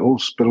part of it.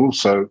 But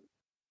also,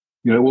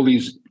 all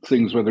these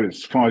things, whether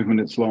it's 5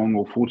 minutes long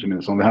or 40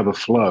 minutes long, they have a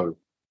flow.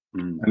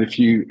 And if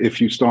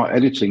you start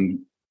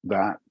editing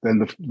that,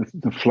 then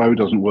the flow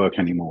doesn't work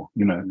anymore.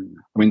 The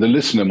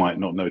listener might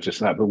not notice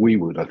that, but we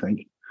would, I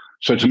think.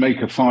 So to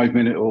make a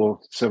 5-minute or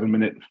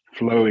 7-minute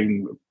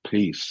flowing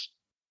piece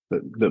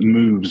that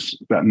moves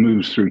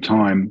through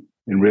time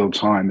in real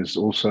time is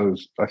also,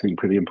 I think,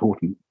 pretty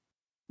important.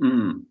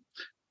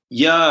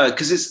 Yeah,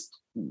 because it's,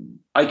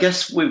 I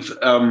guess with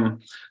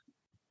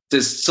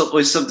there's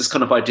always this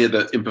kind of idea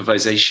that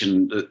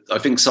improvisation, I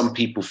think some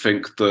people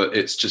think that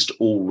it's just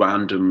all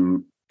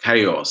random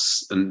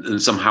chaos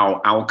and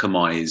somehow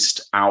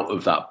alchemized out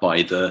of that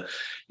by the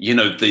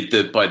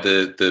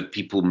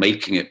people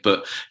making it.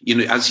 But,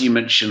 as you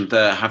mentioned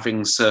there,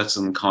 having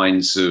certain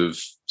kinds of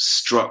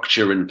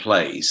structure in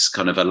place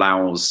kind of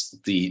allows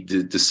the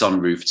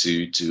sunroof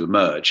to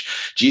emerge.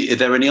 Are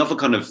there any other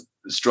kind of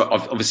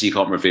obviously you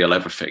can't reveal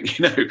everything,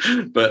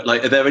 but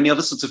like, are there any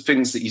other sorts of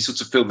things that you sort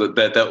of feel that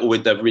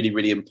they're really,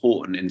 really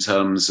important in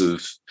terms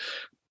of,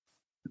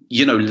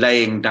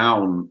 laying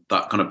down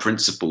that kind of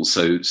principle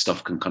so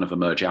stuff can kind of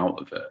emerge out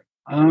of it?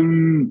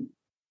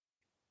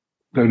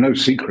 There are no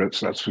secrets,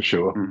 that's for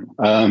sure.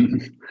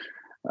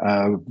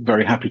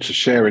 Very happy to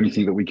share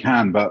anything that we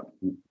can, but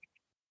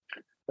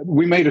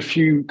we made a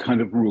few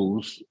kind of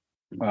rules.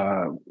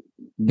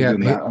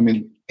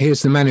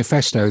 Here's the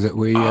manifesto that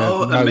we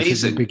wrote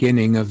amazing. at the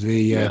beginning of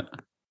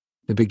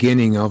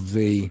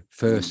the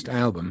first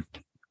album.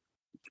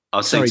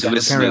 I'll say to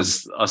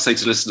listeners,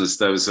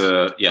 there was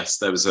a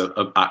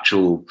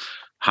actual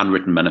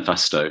handwritten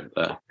manifesto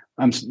there.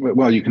 And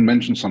well, you can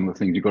mention some of the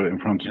things. You got it in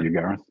front of you,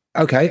 Gareth.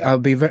 Okay, I'll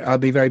be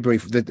very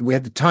brief. We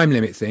had the time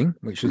limit thing,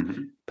 which was,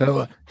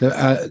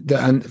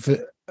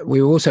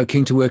 we were also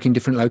keen to work in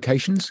different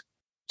locations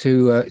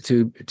to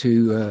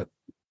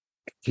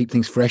keep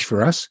things fresh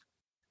for us,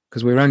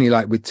 because we were only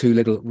like with two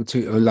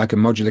like a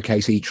modular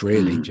case each,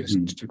 really. We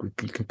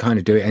could kind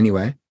of do it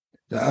anyway.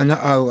 I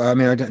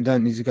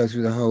don't need to go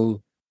through the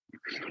whole.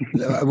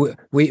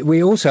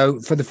 We also,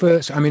 for the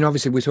first,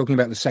 obviously we're talking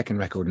about the second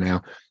record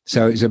now,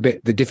 so it's a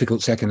bit the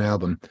difficult second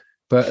album.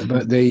 But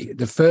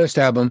the first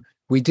album,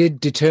 we did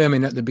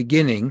determine at the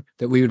beginning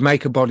that we would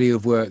make a body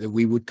of work that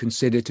we would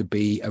consider to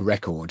be a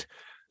record.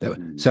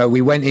 So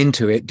we went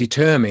into it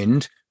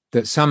determined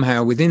that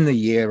somehow within the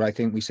year, I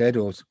think we said,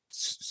 or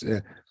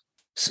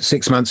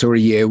 6 months or a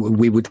year,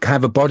 we would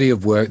have a body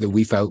of work that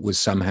we felt was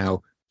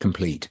somehow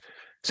complete.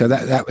 So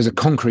that was a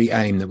concrete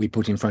aim that we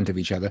put in front of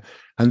each other.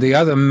 And the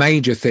other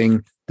major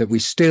thing that we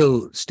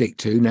still stick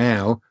to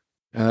now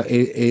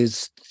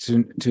is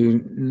to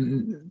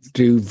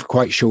do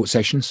quite short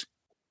sessions.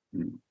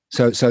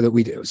 So that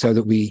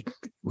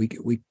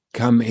we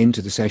come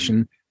into the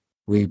session,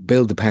 we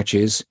build the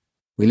patches,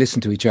 we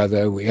listen to each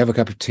other, we have a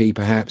cup of tea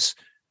perhaps,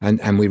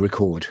 and we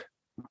record.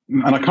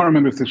 And I can't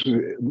remember if this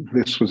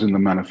was in the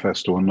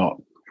manifesto or not.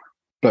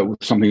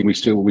 But something we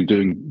still will be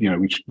doing,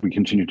 we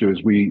continue to do,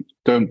 is we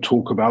don't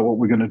talk about what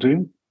we're going to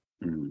do.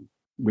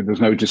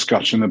 There's no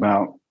discussion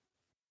about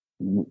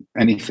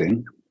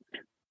anything,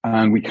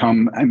 and we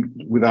come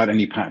without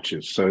any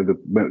patches. So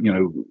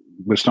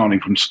we're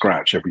starting from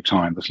scratch every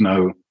time. There's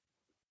no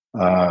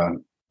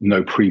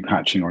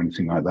pre-patching or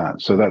anything like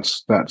that. So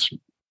that's.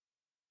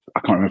 I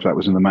can't remember if that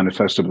was in the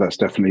manifesto, but that's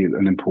definitely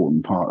an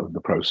important part of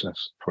the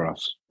process for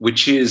us.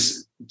 Which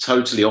is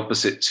totally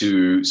opposite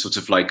to sort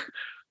of like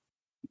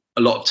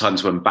a lot of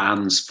times when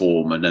bands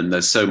form, and then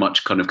there's so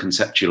much kind of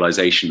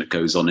conceptualization that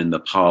goes on in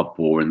the pub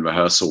or in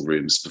rehearsal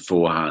rooms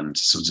beforehand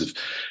to sort of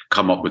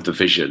come up with the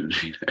vision.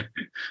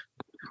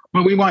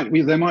 Well,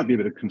 there might be a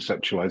bit of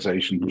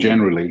conceptualization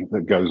generally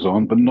that goes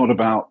on, but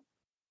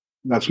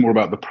that's more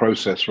about the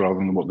process rather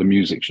than what the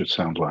music should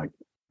sound like.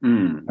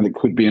 And it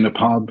could be in a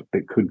pub,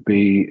 it could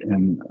be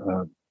in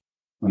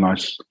a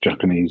nice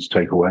Japanese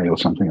takeaway or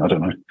something. I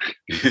don't know.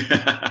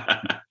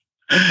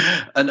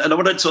 And I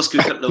wanted to ask you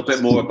a little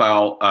bit more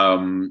about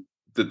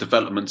the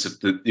development of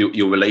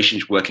your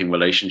working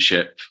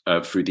relationship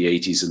through the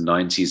 80s and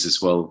 90s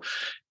as well,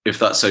 if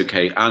that's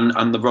okay,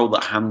 and the role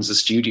that Hansa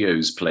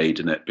Studios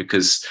played in it,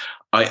 because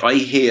I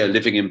hear,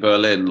 living in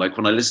Berlin, like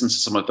when I listen to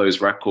some of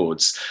those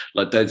records,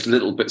 like there's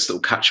little bits that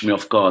will catch me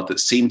off guard that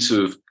seem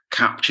to have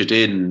captured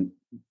in,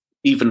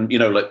 even,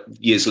 like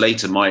years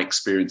later, my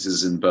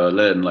experiences in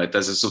Berlin. Like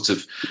there's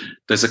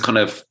a kind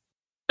of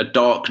a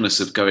darkness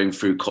of going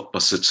through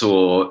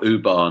Cottbusser,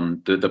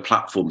 U-Bahn, the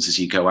platforms as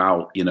you go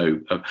out,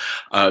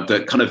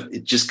 that kind of,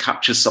 it just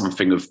captures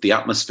something of the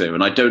atmosphere.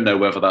 And I don't know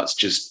whether that's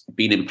just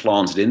been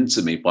implanted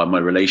into me by my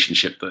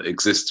relationship that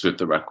exists with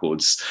the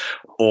records,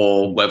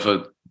 or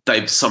whether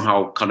they've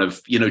somehow kind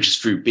of,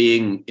 just through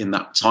being in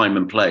that time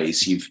and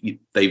place,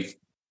 they've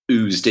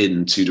oozed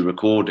into the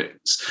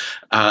recordings.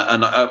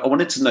 And I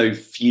wanted to know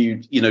if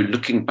you,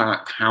 looking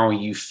back, how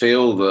you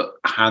feel that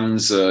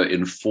Hansa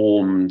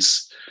informed,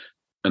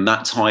 and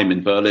that time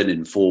in Berlin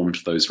informed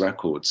those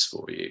records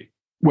for you.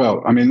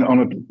 Well, I mean,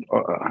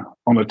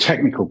 on a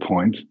technical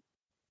point,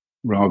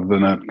 rather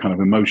than a kind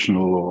of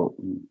emotional or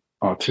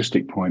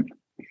artistic point,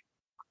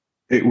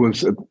 it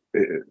was a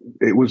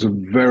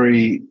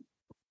very,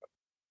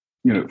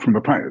 from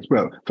a practice.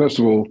 Well, first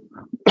of all,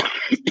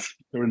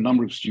 there are a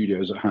number of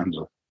studios at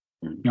Hansa,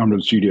 a number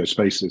of studio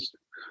spaces,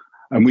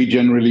 and we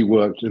generally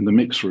worked in the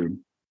mix room,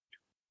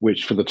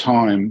 which for the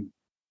time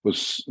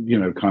was,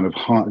 kind of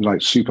high,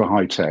 like super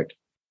high tech.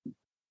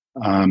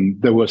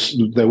 There were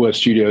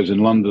studios in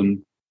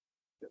London,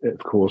 of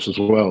course, as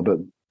well, but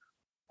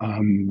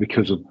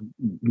because of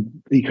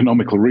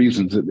economical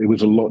reasons, it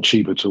was a lot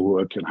cheaper to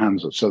work in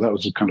Hansa. So that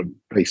was a kind of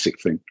basic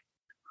thing.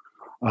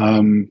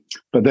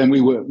 But then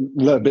we were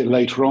a bit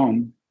later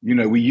on,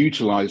 we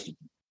utilized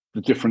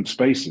the different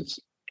spaces.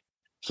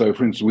 So,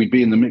 for instance, we'd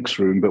be in the mix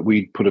room, but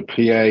we'd put a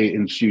PA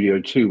in Studio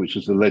 2, which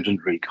is the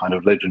legendary,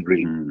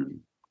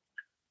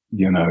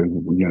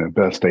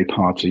 birthday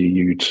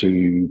party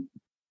U2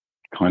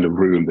 kind of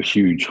room, the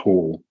huge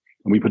hall.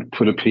 And we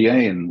put a PA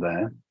in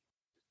there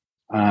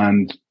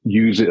and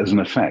use it as an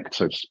effect,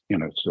 so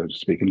to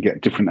speak, and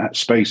get different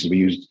spaces. We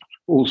used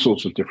all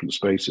sorts of different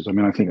spaces. I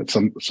mean, I think at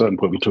a certain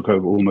point we took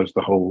over almost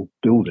the whole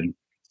building.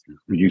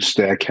 We used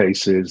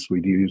staircases,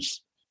 we'd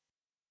use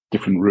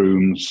different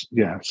rooms.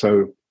 Yeah,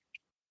 so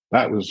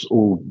that was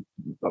all,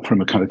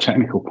 from a kind of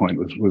technical point,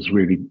 was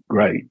really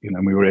great.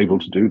 We were able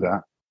to do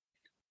that.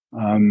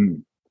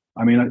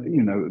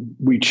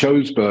 We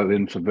chose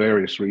Berlin for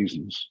various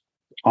reasons.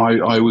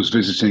 I was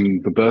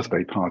visiting the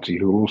birthday party,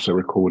 who were also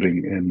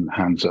recording in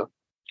Hansa,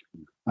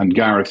 and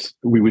Gareth.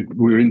 We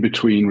were in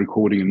between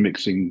recording and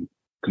mixing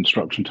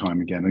construction time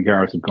again, and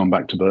Gareth had gone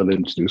back to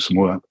Berlin to do some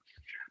work,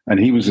 and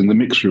he was in the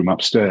mix room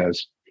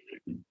upstairs,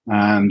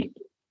 and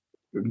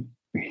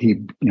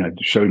he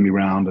showed me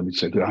around, and he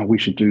said, we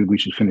should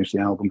finish the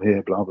album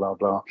here, blah blah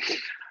blah.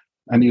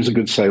 And he was a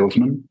good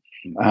salesman,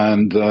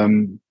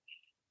 and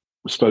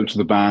spoke to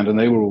the band, and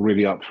they were all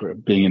really up for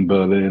it, being in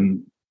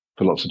Berlin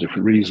for lots of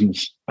different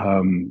reasons.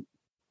 And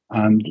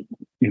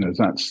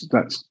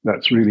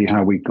that's really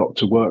how we got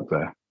to work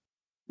there.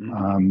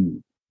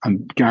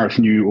 And Gareth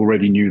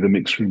already knew the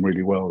mix room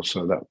really well,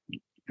 so that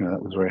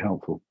was very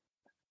helpful.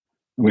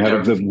 And we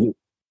had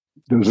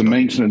there was a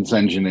maintenance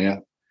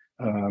engineer.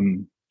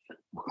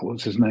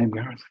 What's his name,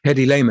 Gareth?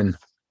 Eddie Lehman,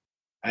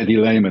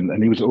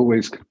 and he was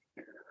always,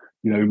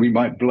 we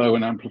might blow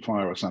an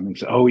amplifier or something.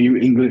 So, oh, you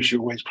English,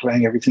 you're always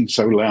playing everything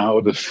so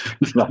loud.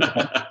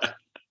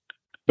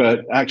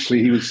 But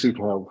actually, he was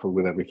super helpful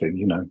with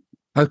everything.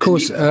 Of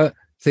course,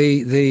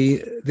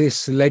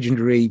 this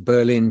legendary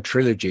Berlin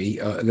trilogy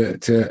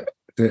that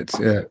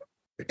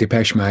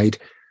Depeche made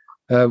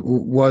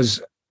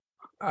was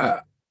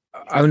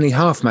only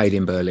half made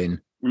in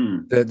Berlin.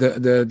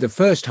 The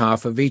first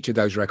half of each of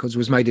those records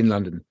was made in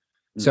London.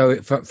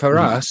 So for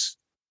us,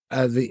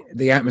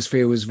 the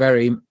atmosphere was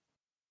very.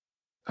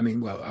 I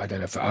mean, well, I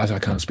don't know. For us, I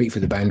can't speak for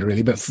the band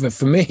really, but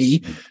for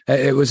me,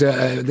 it was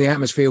the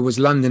atmosphere was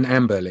London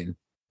and Berlin.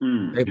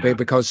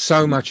 Because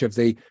so much of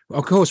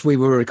course, we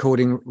were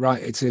recording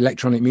right. It's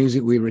electronic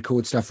music. We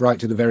record stuff right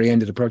to the very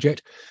end of the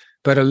project,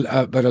 but a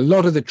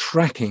lot of the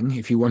tracking,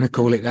 if you want to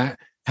call it that,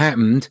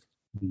 happened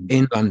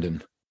in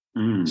London.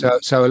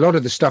 So a lot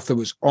of the stuff that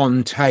was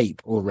on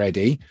tape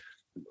already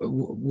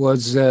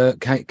was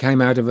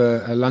came out of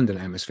a London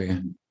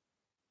atmosphere.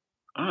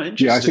 Oh,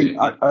 interesting.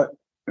 Yeah,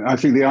 I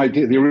think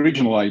the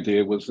original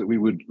idea was that we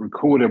would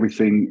record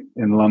everything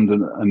in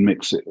London and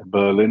mix it in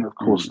Berlin. Of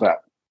course, that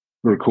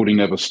the recording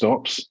never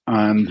stops.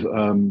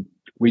 And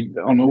we,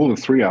 on all the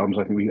three albums,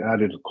 I think we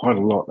added quite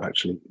a lot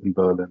actually in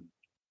Berlin.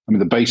 I mean,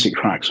 the basic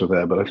tracks were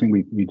there, but I think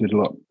we did a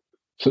lot.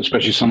 So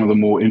especially some of the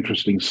more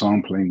interesting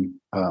sampling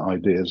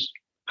ideas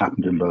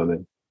happened in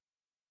Berlin.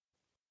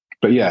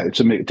 But yeah, it's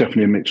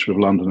definitely a mixture of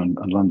London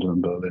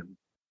and Berlin.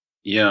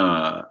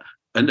 Yeah.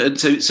 And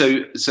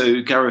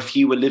so Gareth,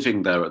 you were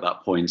living there at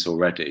that point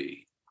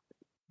already.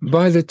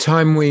 By the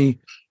time we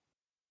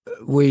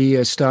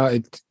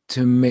started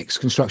to mix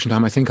Construction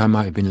Time, I think I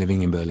might have been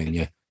living in Berlin.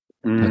 Yeah,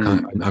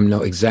 I'm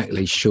not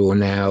exactly sure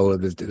now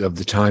of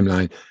the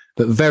timeline,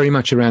 but very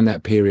much around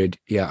that period.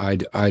 Yeah,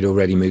 I'd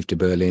already moved to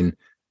Berlin,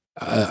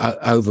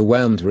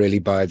 overwhelmed really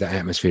by the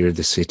atmosphere of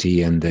the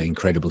city and the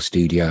incredible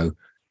studio,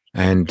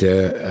 and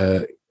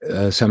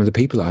some of the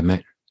people I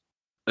met.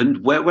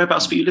 And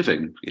whereabouts were you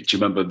living? Do you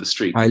remember the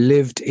street? I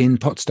lived in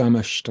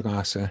Potsdamer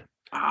Straße.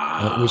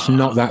 It was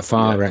not that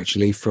far,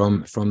 actually,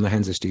 from the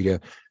Hansa studio.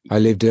 I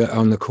lived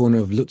on the corner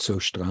of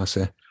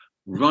Lutzowstraße.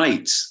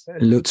 Right.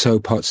 Lutzow,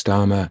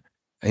 Potsdamer,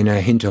 in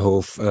a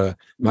Hinterhof.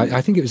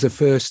 I think it was the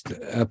first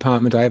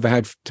apartment I ever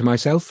had to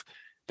myself.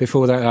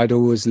 Before that, I'd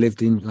always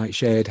lived in like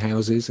shared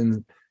houses.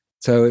 And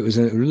so it was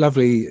a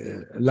lovely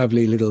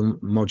little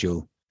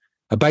module.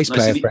 A bass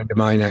player friend of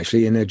mine,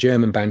 actually, in a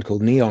German band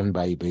called Neon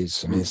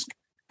Babies. I mean, this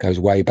goes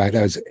way back.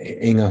 That was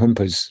Inge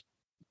Humper's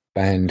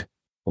band,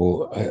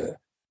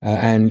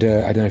 and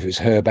I don't know if it was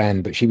her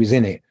band, but she was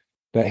in it.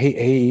 But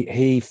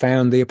he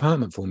found the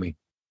apartment for me.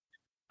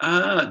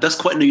 That's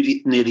quite near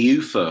the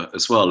Ufer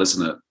as well,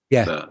 isn't it?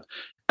 Yeah.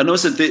 And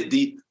also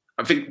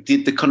I think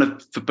the kind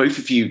of, for both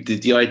of you,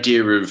 the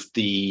idea of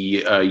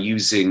the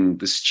using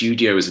the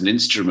studio as an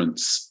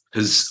instrument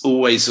has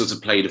always sort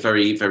of played a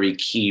very, very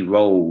key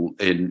role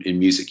in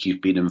music you've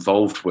been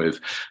involved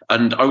with.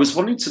 And I was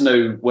wanting to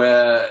know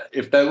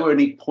if there were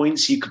any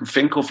points you can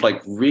think of,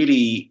 like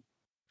really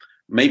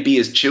maybe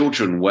as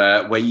children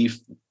where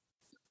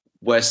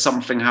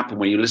something happened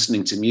when you're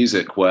listening to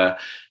music where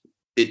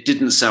it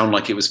didn't sound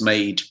like it was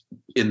made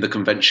in the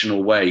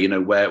conventional way, you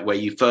know, where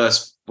you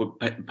first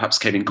perhaps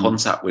came in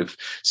contact with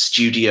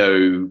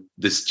the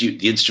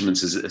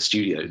instruments as a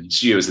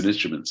studio as an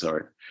instrument,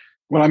 sorry.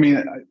 Well, I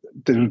mean,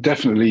 there was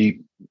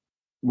definitely,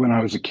 when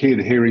I was a kid,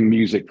 hearing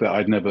music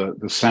that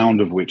the sound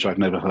of which I'd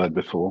never heard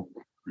before.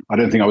 I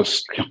don't think I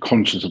was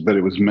conscious of that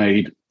it was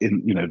made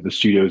in, you know, the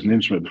studio as an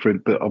instrument,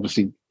 but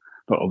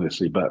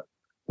but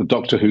the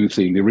Doctor Who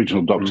theme, the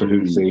original Doctor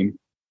Who theme,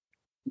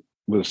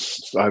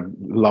 I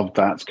loved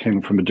that.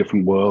 Came from a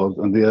different world,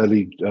 and the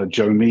early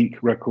Joe Meek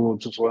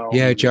records as well.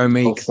 Yeah, Joe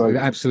Meek, also,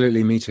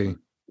 absolutely, me too.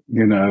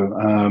 You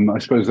know, I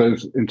suppose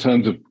those, in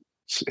terms of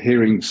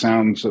hearing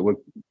sounds that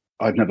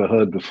I'd never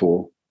heard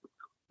before,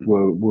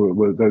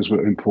 were those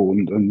were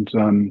important,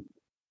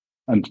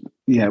 and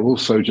yeah,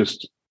 also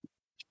just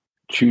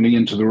tuning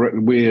into the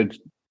weird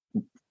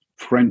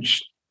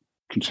French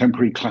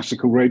contemporary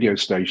classical radio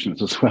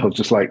stations as well,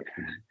 just like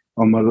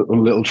on my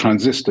little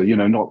transistor, you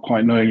know, not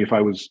quite knowing if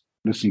I was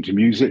listening to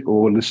music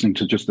or listening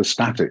to just the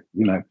static,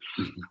 you know,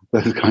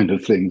 those kind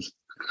of things.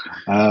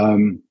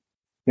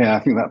 Yeah, I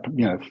think that,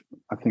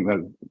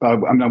 I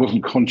mean, I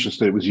wasn't conscious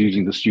that it was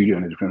using the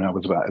studio when I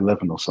was about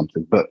 11 or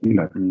something, but, you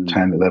know,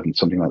 10, 11,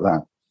 something like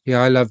that.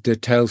 Yeah, I loved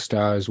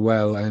Telstar as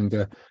well.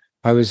 And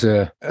I was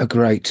a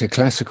great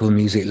classical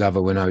music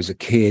lover when I was a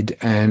kid.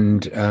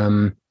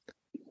 And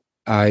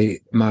my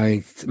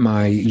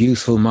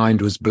youthful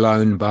mind was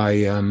blown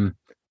by,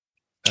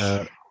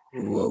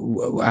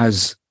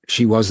 as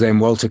she was then,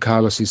 Walter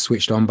Carlos's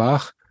Switched On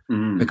Bach,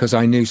 because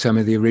I knew some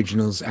of the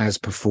originals as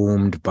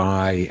performed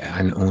by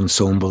an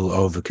ensemble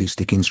of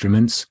acoustic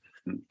instruments,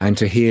 and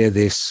to hear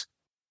this,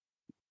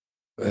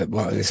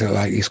 what is it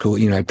like? It's called,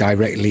 you know,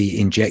 directly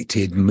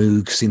injected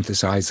Moog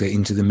synthesizer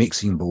into the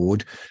mixing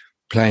board,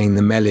 playing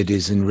the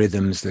melodies and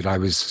rhythms that I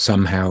was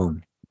somehow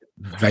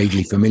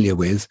vaguely familiar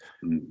with,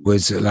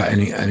 was like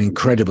an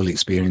incredible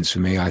experience for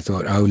me. I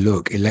thought, oh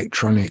look,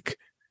 electronic.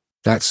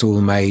 That's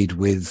all made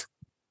with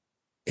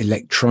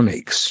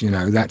electronics, you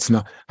know, that's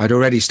not, I'd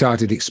already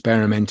started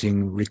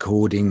experimenting,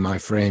 recording my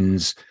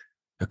friends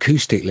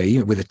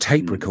acoustically with a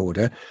tape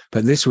recorder,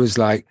 but this was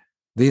like,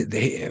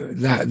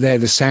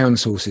 the sound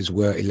sources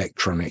were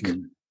electronic,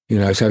 you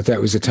know, so that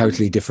was a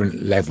totally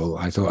different level.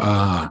 I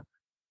thought,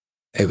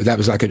 that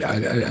was like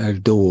a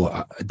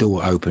door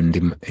opened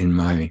in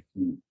my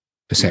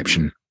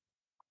perception.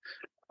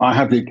 I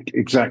had the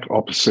exact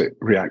opposite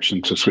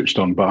reaction to Switched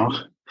On Bach.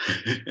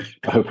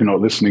 I hope you're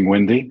not listening,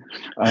 Wendy.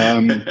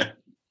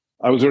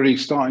 I was already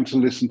starting to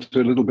listen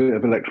to a little bit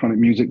of electronic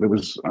music. There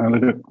was,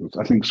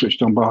 I think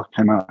Switched On Bach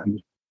came out in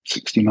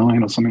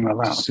 69 or something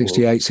like that.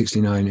 68,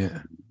 69, yeah.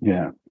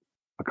 Yeah.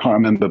 I can't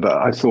remember, but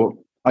I thought,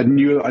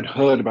 I'd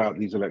heard about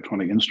these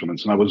electronic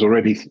instruments, and I was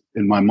already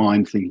in my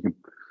mind thinking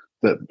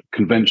that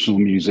conventional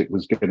music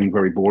was getting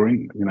very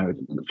boring. You know, it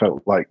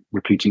felt like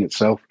repeating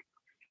itself.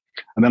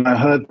 And then I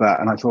heard that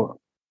and I thought,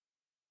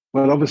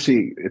 well,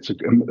 obviously it's a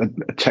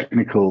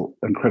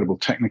incredible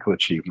technical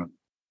achievement.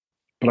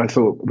 But I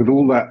thought, with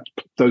all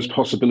those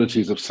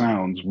possibilities of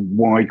sounds,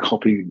 why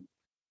copy,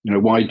 you know,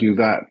 why do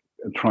that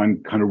and try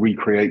and kind of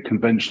recreate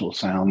conventional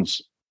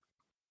sounds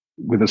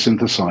with a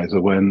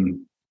synthesizer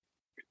when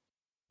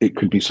it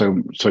could be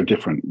so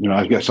different? You know,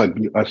 I guess I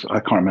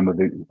can't remember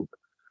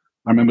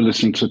I remember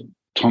listening to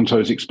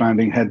Tonto's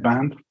Expanding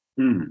Headband,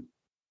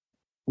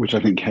 which I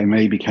think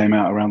came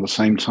out around the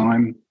same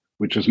time,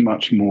 which was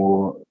much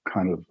more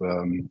kind of,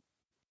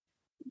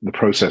 the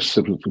process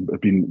of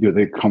been, you know,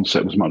 the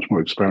concept was much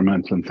more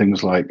experimental, and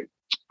things like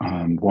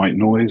White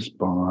Noise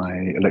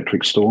by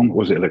Electric Storm. Or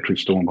was it Electric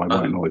Storm by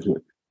White Noise?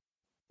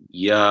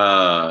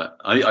 Yeah,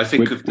 I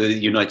think of the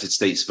United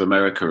States of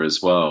America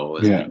as well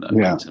in that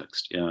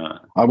context. Yeah,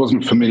 I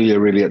wasn't familiar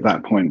really at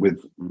that point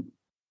with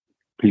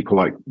people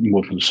like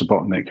Morton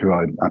Subotnick, who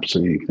I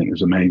absolutely think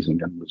is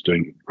amazing and was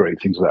doing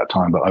great things at that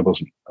time, but I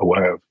wasn't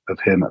aware of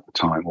him at the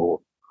time, or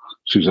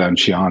Suzanne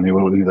Ciani,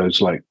 or any of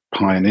those like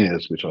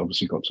pioneers, which I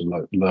obviously got to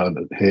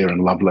learn, hear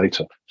and love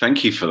later.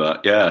 Thank you for that.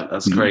 Yeah,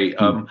 that's great.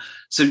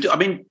 So, I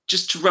mean,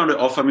 just to round it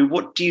off, I mean,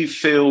 what do you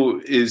feel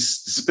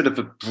it's a bit of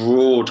a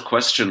broad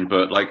question,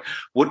 but like,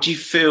 what do you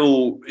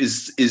feel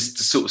is the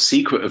sort of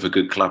secret of a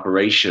good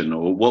collaboration,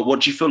 or what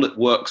do you feel that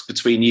works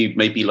between you,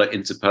 maybe like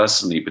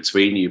interpersonally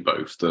between you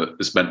both, that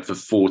has meant for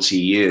 40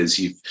 years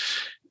you've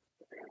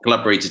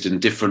collaborated in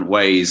different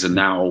ways, and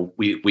now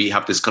we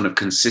have this kind of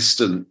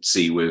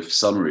consistency with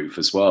Sunroof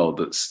as well,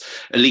 that's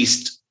at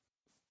least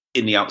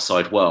in the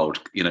outside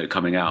world, you know,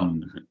 coming out?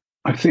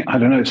 I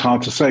don't know, it's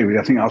hard to say really.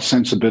 I think our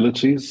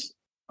sensibilities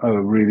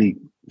are really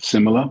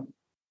similar.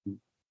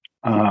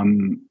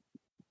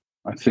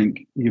 I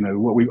think, you know,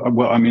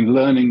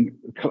 learning,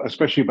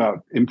 especially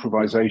about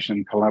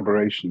improvisation,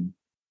 collaboration,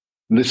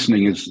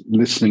 listening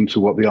to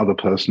what the other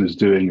person is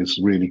doing is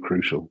really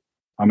crucial.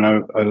 I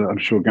mean, I'm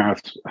sure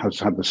Gareth has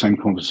had the same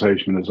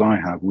conversation as I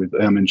have with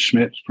Ermin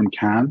Schmidt from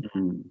Cannes,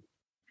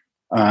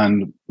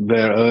 and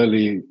their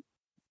early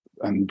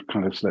and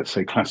kind of, let's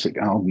say, classic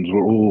albums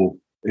were all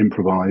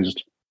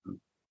improvised.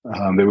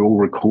 They were all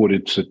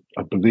recorded to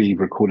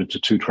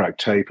 2-track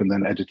tape and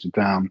then edited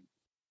down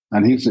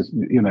And he's just,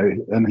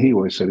 and he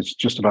always said it's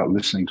just about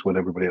listening to what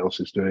everybody else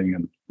is doing.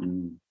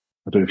 And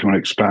I don't know if you want to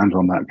expand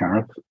on that,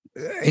 Gareth.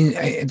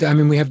 I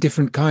mean, we have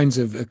different kinds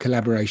of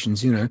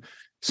collaborations.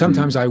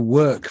 Sometimes I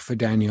work for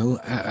Daniel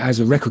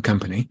as a record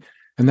company,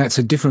 and that's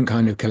a different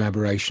kind of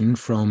collaboration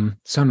from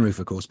Sunroof,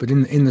 of course. But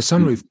in the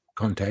Sunroof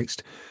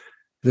context,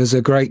 there's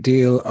a great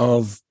deal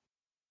of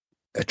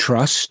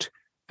trust,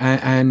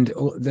 and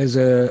there's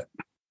a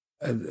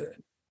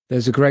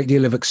great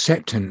deal of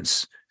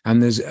acceptance,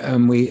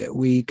 and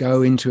we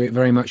go into it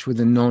very much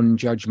with a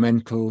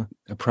non-judgmental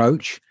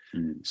approach,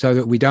 so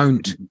that we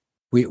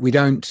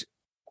don't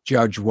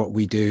judge what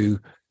we do.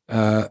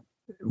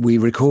 We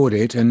record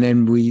it and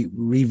then we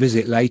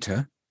revisit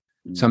later,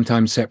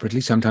 sometimes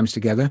separately, sometimes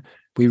together.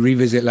 We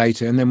revisit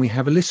later and then we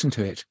have a listen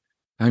to it.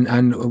 And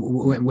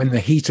when the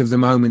heat of the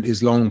moment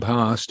is long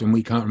past and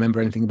we can't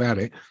remember anything about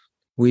it,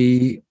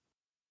 we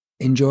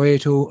enjoy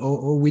it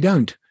or we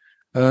don't.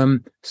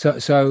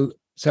 So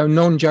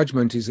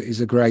non-judgment is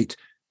a great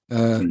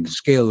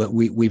skill that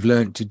we've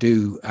learned to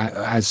do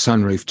as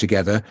Sunroof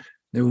together,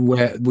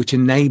 which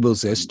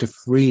enables us to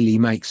freely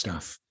make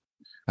stuff.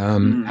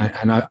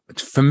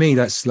 For me,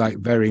 that's like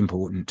very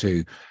important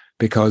too,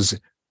 because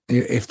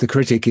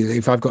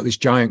if I've got this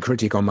giant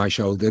critic on my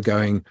shoulder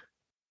going,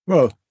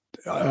 well,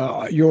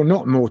 you're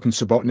not Morton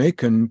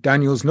Subotnick and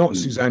Daniel's not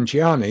Suzanne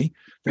Ciani,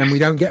 then we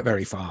don't get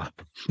very far,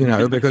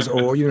 because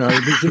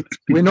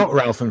we're not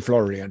Ralph and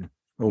Florian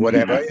or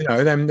whatever,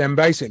 then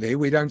basically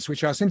we don't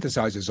switch our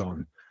synthesizers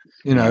on,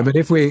 but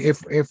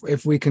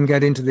if we can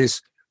get into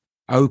this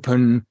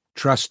open,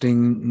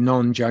 trusting,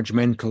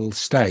 non-judgmental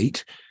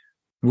state,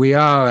 we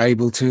are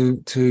able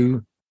to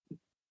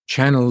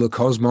channel the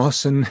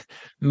cosmos and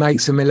make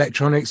some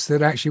electronics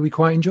that actually we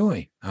quite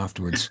enjoy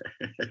afterwards.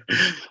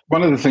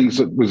 One of the things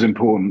that was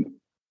important,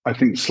 I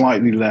think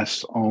slightly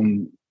less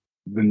on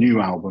the new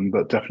album,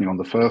 but definitely on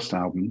the first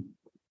album,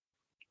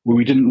 where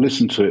we didn't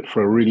listen to it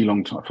for a really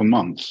long time, for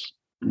months,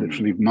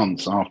 literally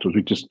months afterwards.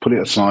 We just put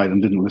it aside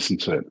and didn't listen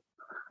to it.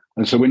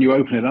 And so when you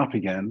open it up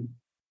again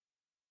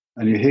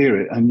and you hear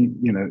it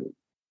and,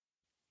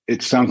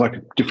 it sounds like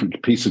a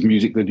different piece of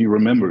music than you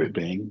remember it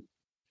being,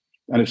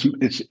 and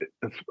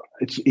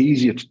it's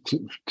easier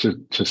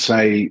to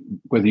say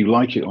whether you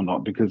like it or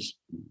not, because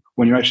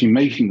when you're actually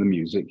making the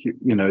music,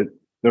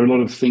 there are a lot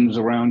of things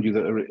around you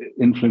that are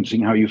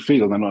influencing how you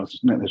feel. They're not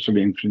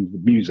necessarily influencing the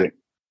music,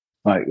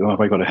 like, oh,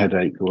 have I got a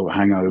headache or a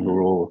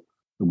hangover, or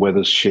the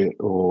weather's shit,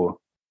 or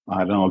I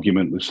had an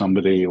argument with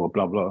somebody, or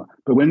blah blah.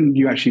 But when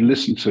you actually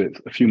listen to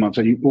it a few months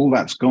later, all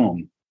that's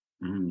gone.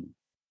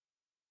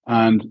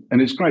 And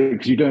it's great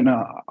because you don't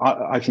know.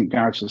 I think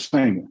Gareth's the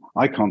same.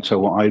 I can't tell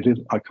what I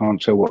did. I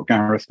can't tell what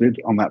Gareth did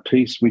on that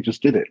piece. We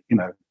just did it,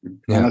 and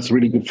that's a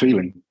really good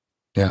feeling.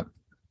 Yeah.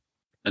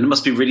 And it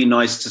must be really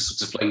nice to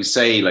sort of, like you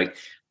say, like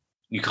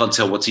you can't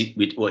tell what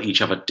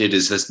each other did.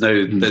 Is there's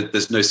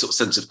no sort of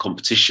sense of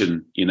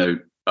competition,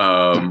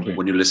 exactly.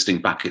 When you're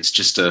listening back. It's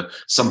just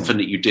something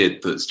that you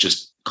did that's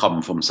just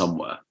come from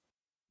somewhere.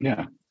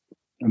 Yeah.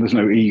 And there's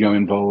no ego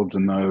involved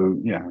and no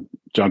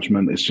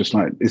judgment. It's just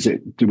like,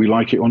 do we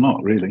like it or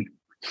not, really?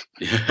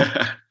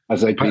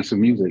 As a piece of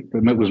music.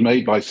 It was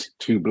made by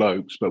two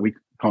blokes, but we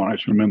can't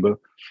actually remember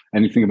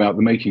anything about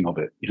the making of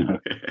it,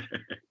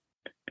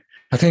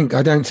 I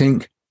don't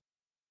think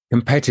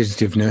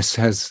competitiveness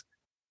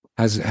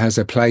has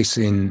a place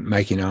in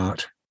making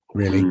art,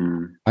 really.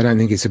 I don't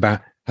think it's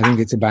about, I think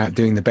it's about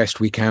doing the best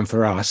we can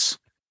for us,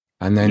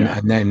 and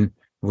then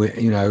we,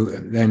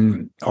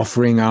 then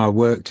offering our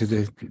work to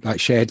the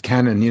shared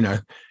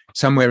canon.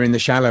 Somewhere in the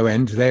shallow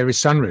end there is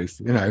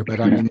Sunroof. But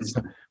I mean,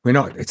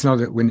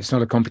 it's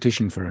not a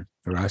competition for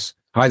us,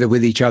 either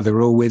with each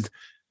other or with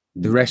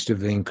the rest of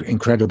the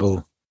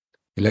incredible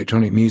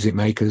electronic music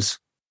makers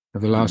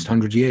of the last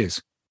 100 years.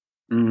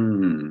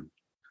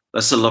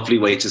 That's a lovely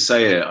way to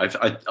say it.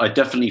 I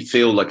definitely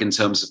feel like, in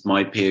terms of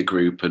my peer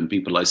group and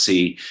people I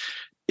see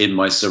in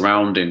my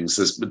surroundings,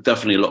 there's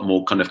definitely a lot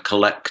more kind of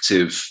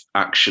collective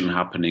action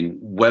happening,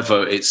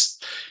 whether it's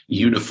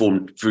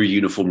uniformed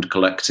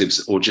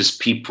collectives or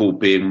just people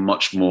being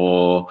much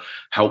more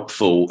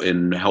helpful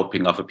in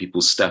helping other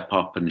people step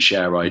up and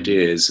share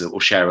ideas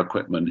or share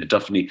equipment. It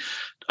definitely,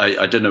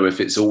 I don't know if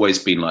it's always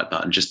been like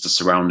that and just the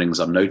surroundings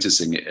I'm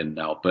noticing it in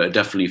now, but it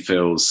definitely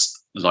feels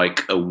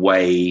like a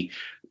way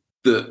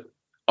that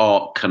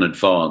art can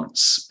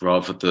advance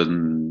rather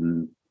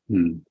than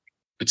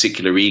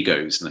particular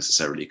egos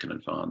necessarily can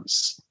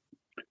advance.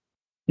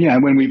 Yeah,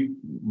 when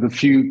the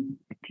few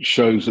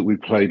shows that we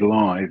played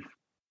live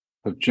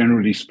have,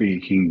 generally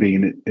speaking,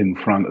 been in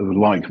front of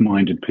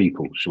like-minded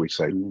people, shall we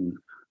say, who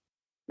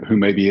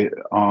maybe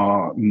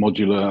are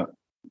modular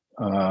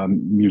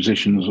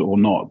musicians or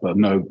not, but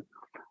no.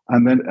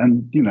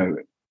 And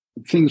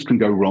things can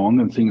go wrong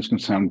and things can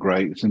sound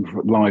great. It's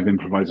live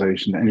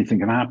improvisation, anything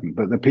can happen.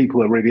 But the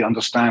people are really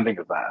understanding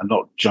of that and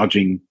not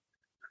judging.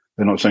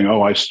 They're not saying,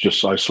 "Oh, I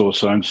saw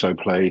so-and-so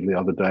play the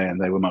other day and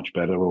they were much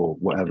better," or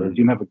whatever.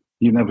 You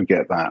never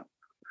get that.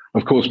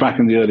 Of course, back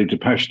in the early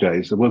Depeche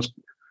days, there was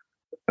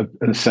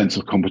a sense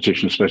of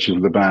competition, especially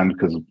with the band,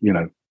 because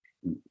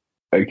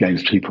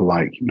against people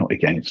like, not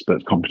against,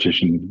 but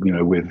competition,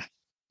 with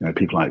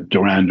people like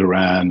Duran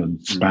Duran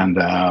and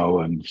Spandau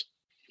and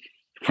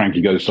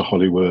Frankie Goes to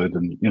Hollywood,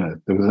 and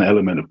there was an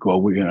element of,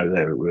 well,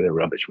 they're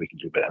rubbish, we can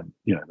do better,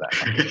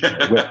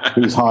 that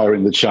who's higher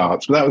in the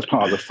charts. But that was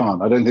part of the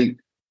fun. I don't think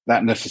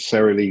that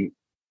necessarily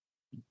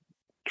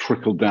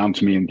trickled down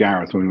to me and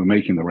Gareth when we were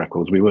making the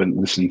records. We weren't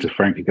listening to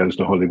Frankie Goes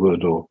to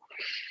Hollywood or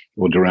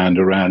Duran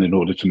Duran in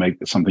order to make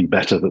something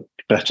better,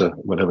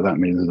 whatever that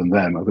means, than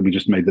them. I think we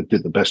just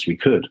did the best we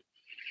could.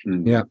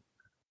 Yeah.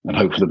 And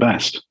hope for the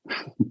best.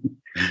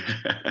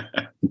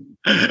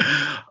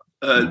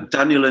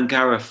 Daniel and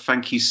Gareth,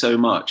 thank you so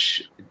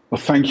much. Well,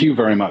 thank you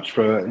very much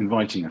for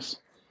inviting us.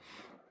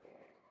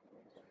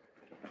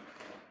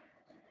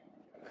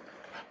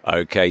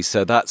 Okay,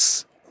 so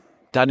that's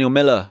Daniel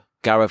Miller,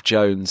 Gareth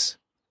Jones,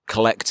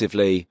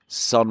 collectively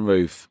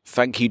Sunroof.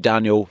 Thank you,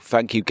 Daniel.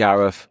 Thank you,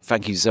 Gareth.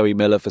 Thank you, Zoe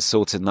Miller, for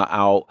sorting that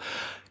out.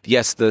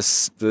 Yes, the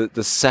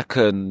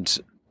second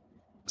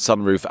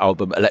Sunroof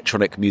album,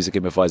 Electronic Music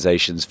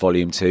Improvisations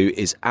Volume 2,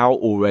 is out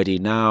already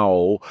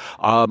now.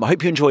 I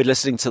hope you enjoyed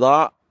listening to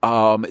that.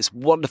 It's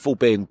wonderful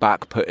being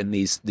back, putting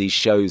these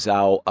shows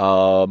out.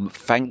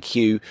 Thank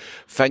you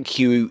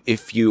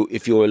if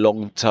you're a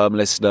long-term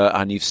listener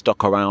and you've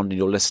stuck around and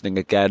you're listening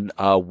again.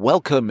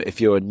 Welcome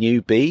if you're a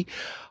newbie.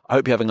 I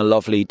hope you're having a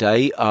lovely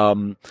day.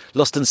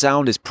 Lost and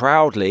Sound is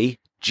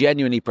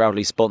genuinely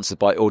proudly sponsored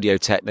by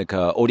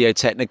Audio-Technica.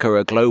 Audio-Technica are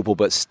a global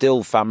but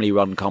still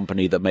family-run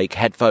company that make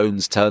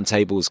headphones,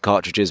 turntables,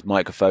 cartridges,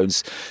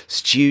 microphones,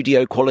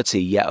 studio quality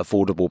yet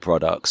affordable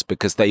products,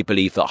 because they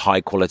believe that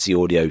high-quality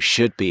audio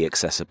should be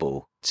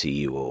accessible to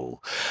you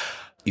all.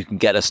 You can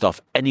get their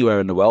stuff anywhere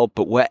in the world,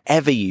 but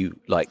wherever you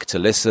like to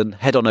listen,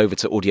 head on over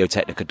to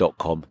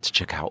audiotechnica.com to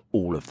check out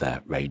all of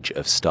their range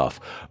of stuff.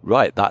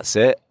 Right, that's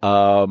it.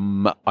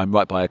 I'm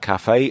right by a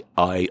cafe.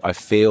 I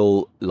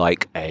feel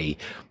like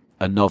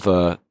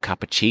another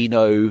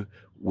cappuccino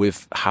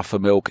with half a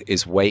milk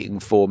is waiting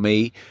for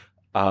me.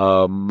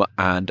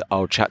 And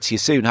I'll chat to you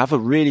soon. Have a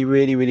really,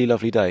 really, really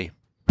lovely day.